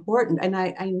really important. And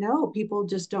I know people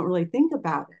just don't really think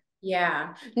about it.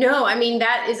 Yeah. No, I mean,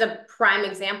 that is a prime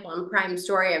example and prime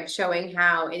story of showing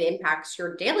how it impacts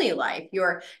your daily life,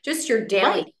 your Right,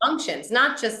 daily functions,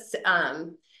 not just,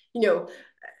 you know,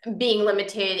 being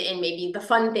limited in maybe the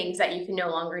fun things that you can no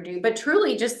longer do, but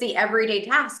truly just the everyday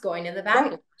tasks, going to the right,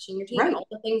 bathroom, brushing your teeth, right. all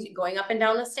the things, going up and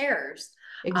down the stairs,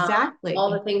 Exactly. all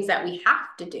the things that we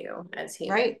have to do as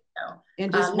humans. Right. So,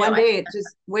 And just no, one day it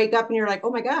just wake up and you're like,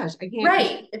 oh my gosh, I can't.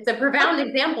 right. It's a profound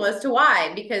example as to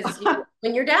why, because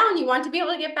when you're down, you want to be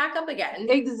able to get back up again.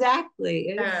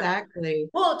 Exactly, Uh, exactly.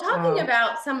 Well, talking So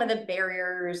about some of the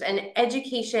barriers and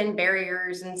education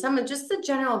barriers and some of just the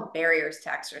general barriers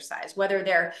to exercise, whether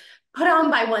they're put on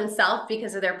by oneself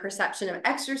because of their perception of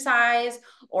exercise,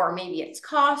 or maybe it's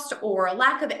cost or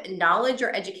lack of knowledge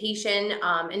or education,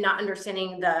 and not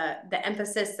understanding the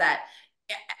emphasis that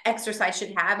exercise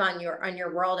should have on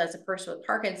your world as a person with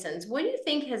Parkinson's. What do you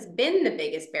think has been the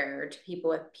biggest barrier to people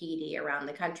with PD around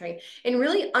the country in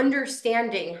really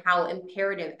understanding how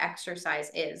imperative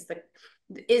exercise is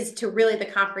to really the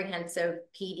comprehensive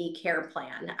PD care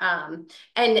plan,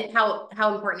 and how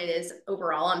important it is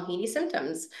overall on PD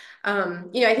symptoms? I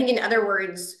think in other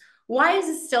words, why is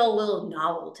this still a little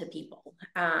novel to people?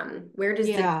 Where does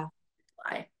the yeah.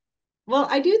 lie? Well,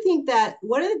 I do think that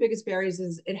one of the biggest barriers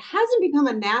is it hasn't become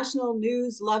a national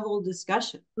news level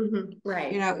discussion. Mm-hmm.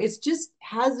 Right. It's just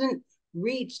hasn't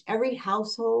reached every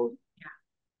household,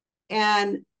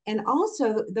 and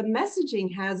also the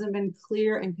messaging hasn't been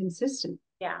clear and consistent.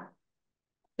 Yeah.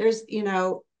 There's,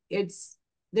 it's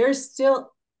there's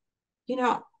still, you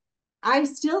know, I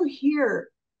still hear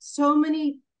so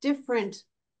many different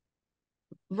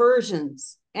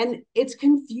versions, and it's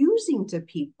confusing to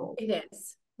people. It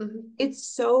is. Mm-hmm. It's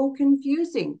so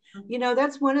confusing. Mm-hmm. You know,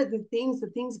 that's one of the things,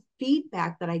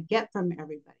 feedback that I get from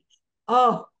everybody.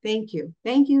 Oh, thank you.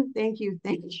 Thank you. Thank you.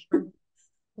 Thank you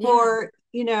Yeah. for,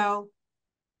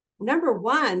 number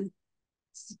one,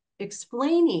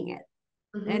 explaining it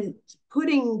Mm-hmm. and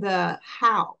putting the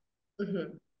how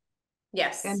Mm-hmm.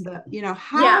 Yes. and the,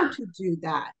 how Yeah. to do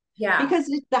that, Yeah. because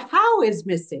the how is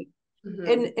missing.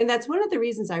 Mm-hmm. And that's one of the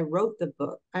reasons I wrote the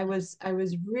book. I was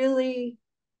really,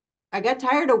 I got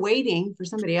tired of waiting for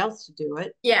somebody else to do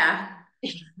it. Yeah.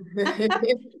 And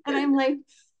I'm like,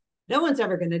 no one's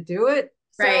ever going to do it.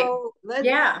 Right. So let's,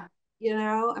 Yeah.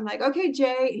 I'm like, okay,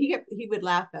 Jay, he would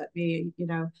laugh at me,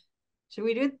 should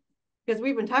we do it? Because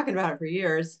we've been talking about it for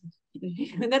years.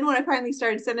 And then when I finally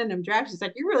started sending him drafts, he's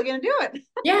like, you're really going to do it?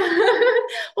 Yeah.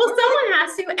 Well, All right. someone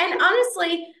has to. And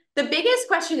honestly, the biggest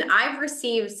question I've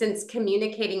received since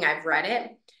communicating, I've read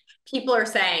it, people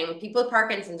with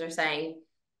Parkinson's are saying,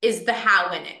 is the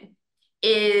how in it?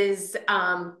 Is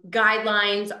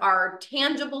guidelines are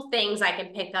tangible things I can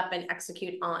pick up and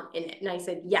execute on in it. And I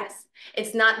said, yes,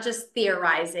 it's not just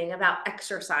theorizing about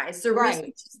exercise. The research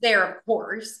Right. is there, of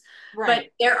course, but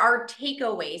Right. there are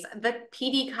takeaways. The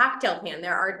PD cocktail plan,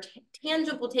 there are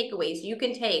tangible takeaways you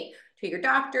can take to your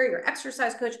doctor, your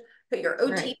exercise coach, to your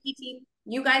Right. OT, PT.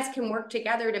 You guys can work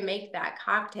together to make that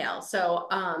cocktail. So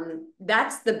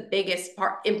that's the biggest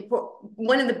part.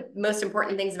 One of the most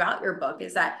important things about your book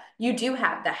is that you do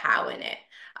have the how in it,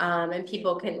 and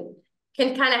people can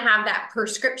kind of have that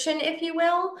prescription, if you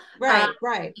will, Right.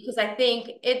 Right. because I think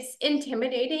it's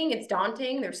intimidating, it's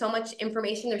daunting. There's so much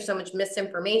information, there's so much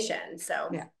misinformation. So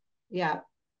Yeah. Yeah.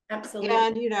 absolutely.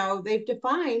 And they've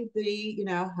defined the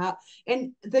how,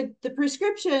 and the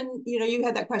prescription, you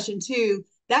had that question too,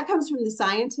 that comes from the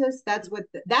scientists.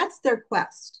 That's their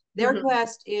quest. Their Mm-hmm.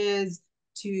 quest is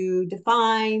to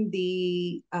define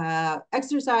the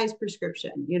exercise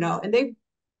prescription, and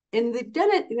they've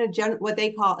done it in what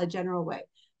they call a general way.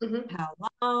 Mm-hmm. How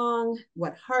long,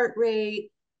 what heart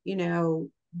rate,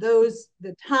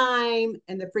 the time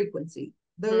and the frequency.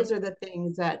 Those Mm-hmm. are the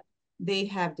things that they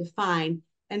have defined.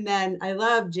 And then I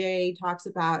love Jay talks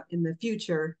about in the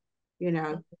future,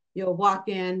 you'll walk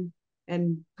in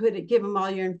and give him all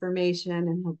your information,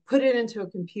 and he'll put it into a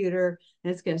computer,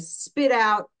 and it's going to spit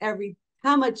out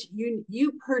how much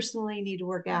you personally need to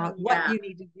work out, what Yeah. you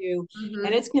need to do, and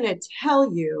Mm-hmm. it's going to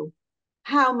tell you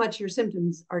how much your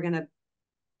symptoms are going to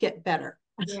get better.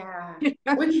 Yeah.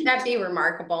 Wouldn't that be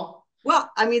remarkable? Well,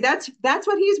 I mean, that's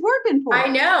what he's working I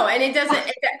for. know. And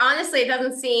honestly, it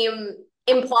doesn't seem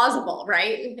implausible,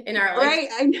 right? In our life. Right.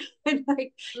 I know. And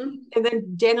like, and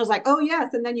then Daniel's like, oh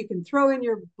yes, and then you can throw in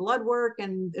your blood work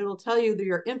and it'll tell you that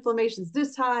your inflammation's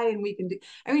this high, and we can do,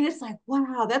 I mean, it's like,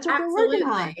 wow, that's what they're working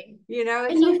on. Absolutely.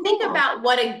 It's And so you think cool. about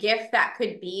what a gift that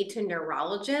could be to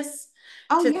neurologists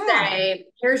Oh to yeah. say,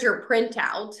 here's your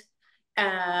printout,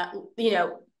 uh, you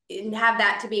know, and have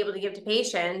that to be able to give to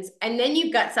patients. And then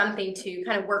you've got something to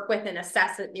kind of work with and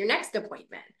assess at your next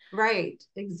appointment. Right.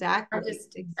 I Exactly. just,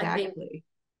 I think Exactly.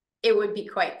 it would be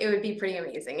pretty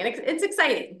amazing. And it's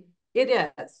exciting. It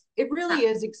is. It really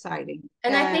is exciting.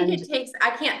 And I think And I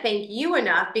can't thank you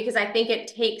enough, because I think it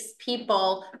takes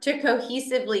people to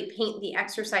cohesively paint the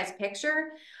exercise picture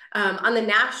on the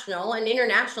national and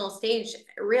international stage,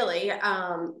 really,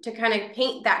 to kind of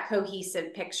paint that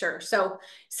cohesive picture. So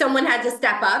someone had to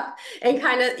step up and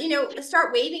kind of,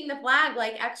 start waving the flag,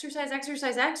 like exercise,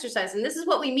 exercise, exercise. And this is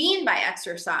what we mean by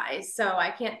exercise. So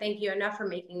I can't thank you enough for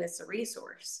making this a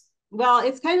resource. well,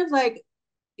 it's kind of like,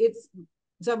 it's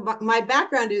so my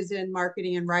background is in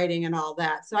marketing and writing and all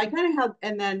that. So I kind of have,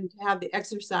 and then to have the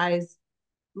exercise,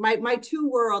 my two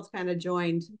worlds kind of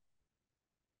joined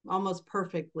almost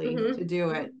perfectly to Mm-hmm. do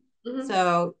it. Mm-hmm.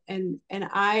 So, and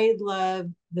I love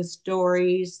the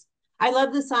stories. I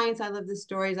love the science. I love the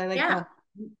stories. I like Yeah.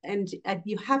 and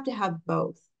you have to have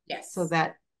both so Yes.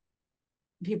 that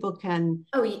people can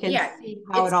Oh, can yeah. see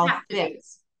how It's it all captivating.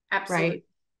 fits, Absolutely. right?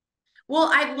 Well,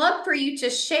 I'd love for you to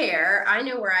share. I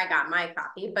know where I got my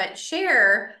copy, but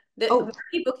share that where Oh,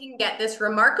 people can get this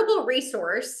remarkable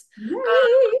resource, yay!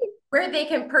 where they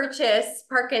can purchase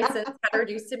Parkinson's, how to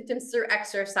reduce symptoms through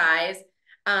exercise,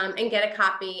 and get a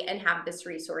copy and have this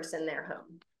resource in their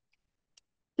home.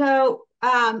 So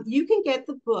you can get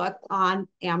the book on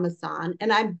Amazon,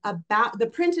 and the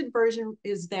printed version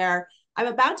is there. I'm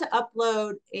about to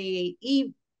upload a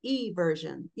Oh,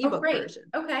 ebook great. version.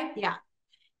 Okay. Yeah,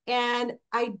 and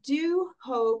I do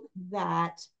hope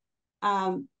that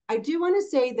I do want to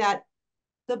say that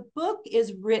the book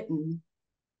is written.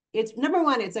 It's number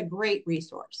one, it's a great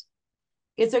resource.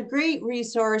 It's a great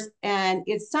resource, and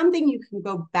it's something you can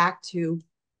go back to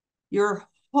your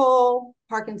whole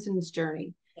Parkinson's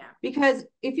journey. Yeah. Because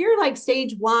if you're like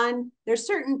stage one, there's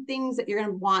certain things that you're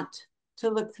going to want to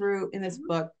look through in this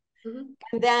book. And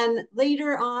then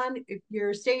later on, if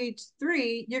you're stage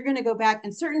three, you're going to go back,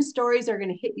 and certain stories are going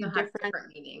to hit you different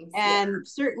meanings. and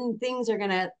certain things you're going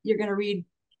to read.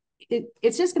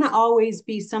 It's just going to always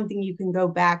be something you can go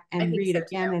back and read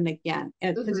again and again,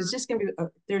 because it's just going to be,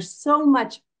 there's so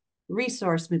much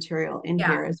resource material in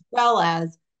here, as well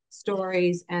as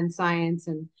stories and science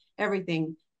and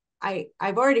everything.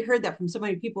 I've already heard that from so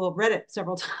many people who have read it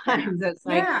several times. That's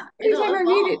like, every time I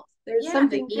read it, there's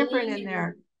something different in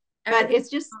there. But it's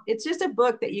just a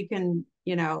book that you can,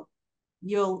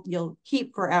 you'll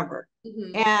keep forever.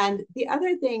 And the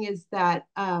other thing is that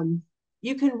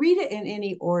you can read it in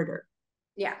any order.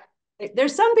 Yeah.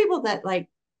 There's some people that like,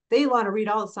 they want to read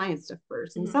all the science stuff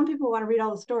first, and some people want to read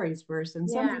all the stories first, and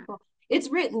some people, it's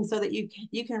written so that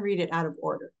you can read it out of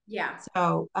order. Yeah.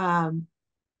 So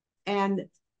and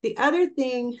the other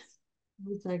thing,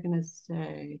 what was I going to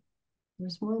say?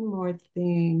 There's one more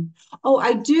thing. Oh,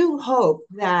 I do hope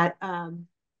that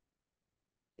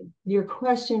your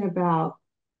question about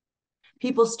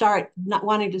people start not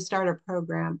wanting to start a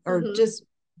program, or just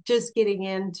getting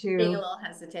into being a little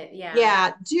hesitant.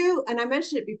 Yeah, and I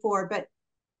mentioned it before, but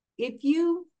if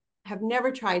you have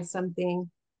never tried something,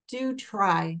 do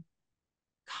try.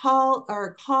 Call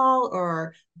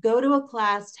or go to a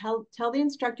class, tell the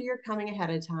instructor you're coming ahead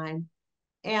of time,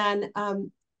 and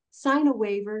sign a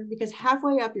waiver, because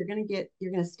halfway up you're going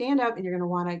to stand up and you're going to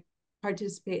want to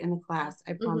participate in the class.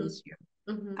 I promise you.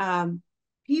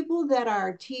 People that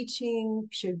are teaching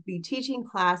should be teaching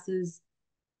classes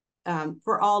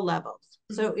for all levels.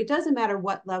 So it doesn't matter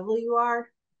what level you are,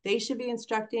 they should be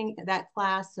instructing that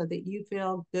class so that you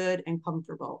feel good and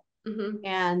comfortable.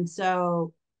 And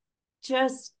so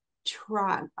just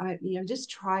try,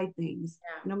 just try things,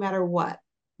 no matter what.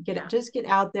 Just get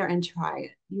out there and try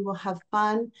it. You will have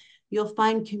fun. You'll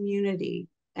find community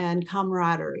and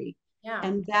camaraderie.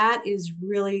 And that is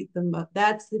really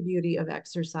that's the beauty of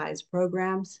exercise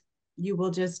programs.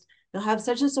 You'll have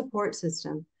such a support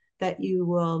system that you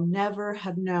will never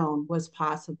have known was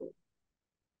possible.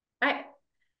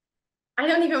 I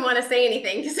don't even want to say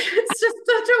anything, because it's just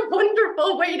such a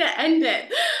wonderful way to end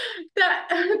it.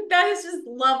 That is just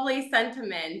lovely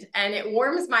sentiment, and it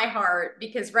warms my heart,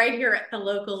 because right here at the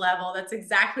local level, that's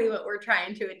exactly what we're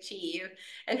trying to achieve.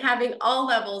 And having all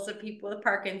levels of people with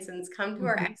Parkinson's come to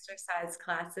our exercise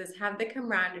classes, have the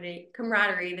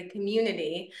camaraderie, the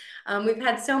community. We've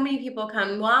had so many people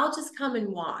come. Well, I'll just come and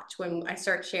watch when I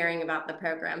start sharing about the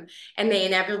program, and they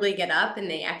inevitably get up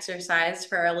and they exercise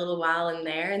for a little while in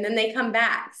there, and then they come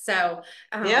back. So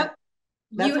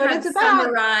that's you what have it's about.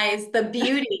 summarized the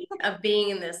beauty of being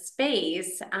in this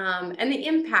space, and the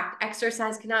impact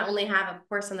exercise can not only have, of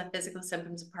course, on the physical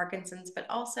symptoms of Parkinson's, but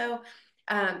also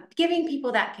giving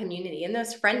people that community and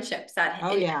those friendships that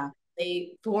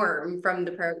they form from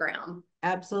the program.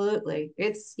 Absolutely.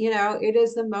 It's, it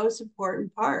is the most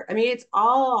important part. I mean, it's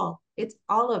all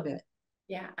of it.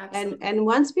 Yeah, absolutely. And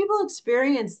once people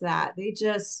experience that, they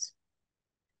just,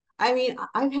 I mean,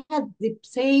 I've had the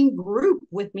same group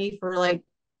with me for like,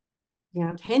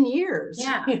 10 years.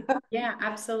 Yeah,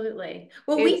 absolutely.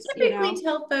 Well, we typically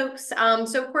tell folks,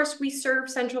 so of course we serve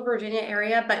Central Virginia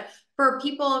area, but for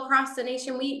people across the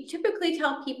nation, we typically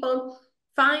tell people,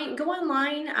 go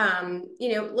online,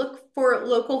 look for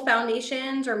local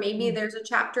foundations, or maybe there's a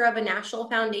chapter of a national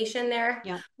foundation there.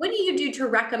 What do you do to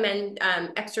recommend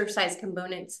exercise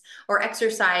components, or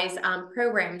exercise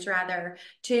programs rather,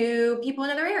 to people in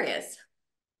other areas?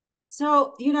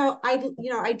 So,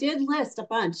 I did list a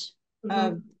bunch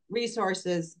of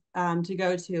resources to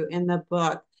go to in the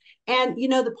book. And,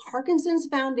 the Parkinson's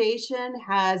Foundation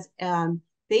has,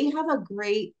 they have a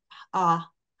great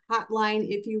hotline,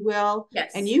 if you will.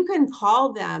 Yes. And you can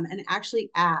call them and actually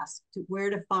ask where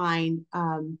to find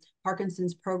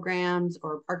Parkinson's programs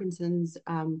or Parkinson's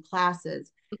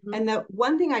classes. And the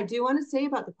one thing I do want to say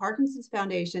about the Parkinson's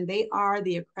Foundation, they are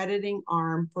the accrediting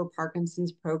arm for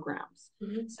Parkinson's programs.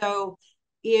 So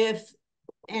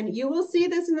and you will see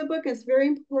this in the book, it's very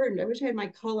important. I wish I had my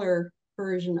color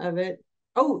version of it.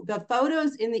 Oh, the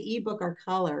photos in the ebook are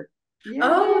color.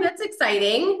 Oh, that's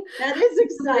exciting. That is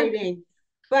exciting.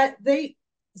 But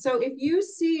so if you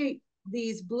see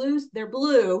these blues, they're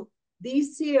blue,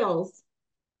 these seals,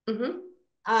 that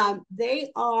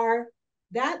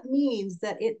means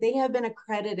that they have been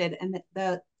accredited, and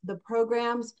the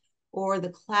programs or the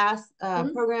class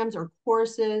programs or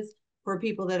courses for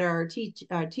people that are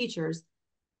teachers.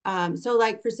 So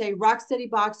like for say, Rocksteady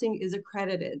Boxing is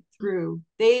accredited through,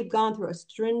 they've gone through a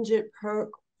stringent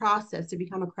process to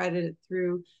become accredited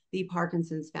through the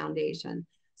Parkinson's Foundation.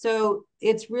 So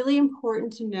it's really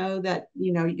important to know that,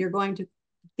 you know, you're going to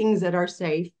things that are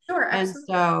safe. Sure, And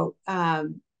absolutely. so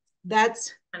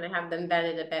that's, Kind of have them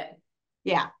vetted a bit.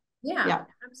 yeah, Yeah, yeah.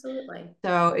 absolutely.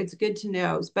 So it's good to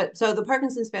know. But so the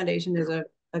Parkinson's Foundation is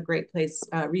a great place,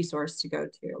 resource to go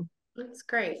to. That's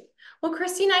great. Well,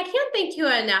 Kristine, I can't thank you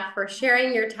enough for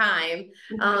sharing your time,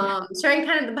 Mhm. sharing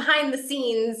kind of the behind the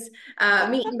scenes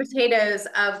meat and potatoes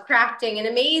of crafting an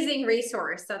amazing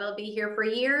resource that'll be here for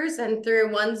years and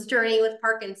through one's journey with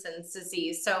Parkinson's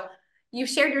disease. So you've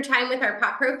shared your time with our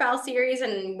Pop Profile series,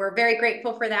 and we're very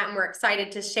grateful for that. And we're excited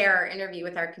to share our interview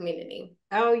with our community.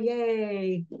 Oh,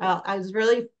 yay. Well, I was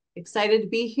really excited to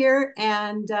be here.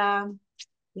 And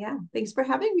yeah, thanks for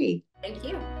having me. Thank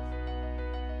you.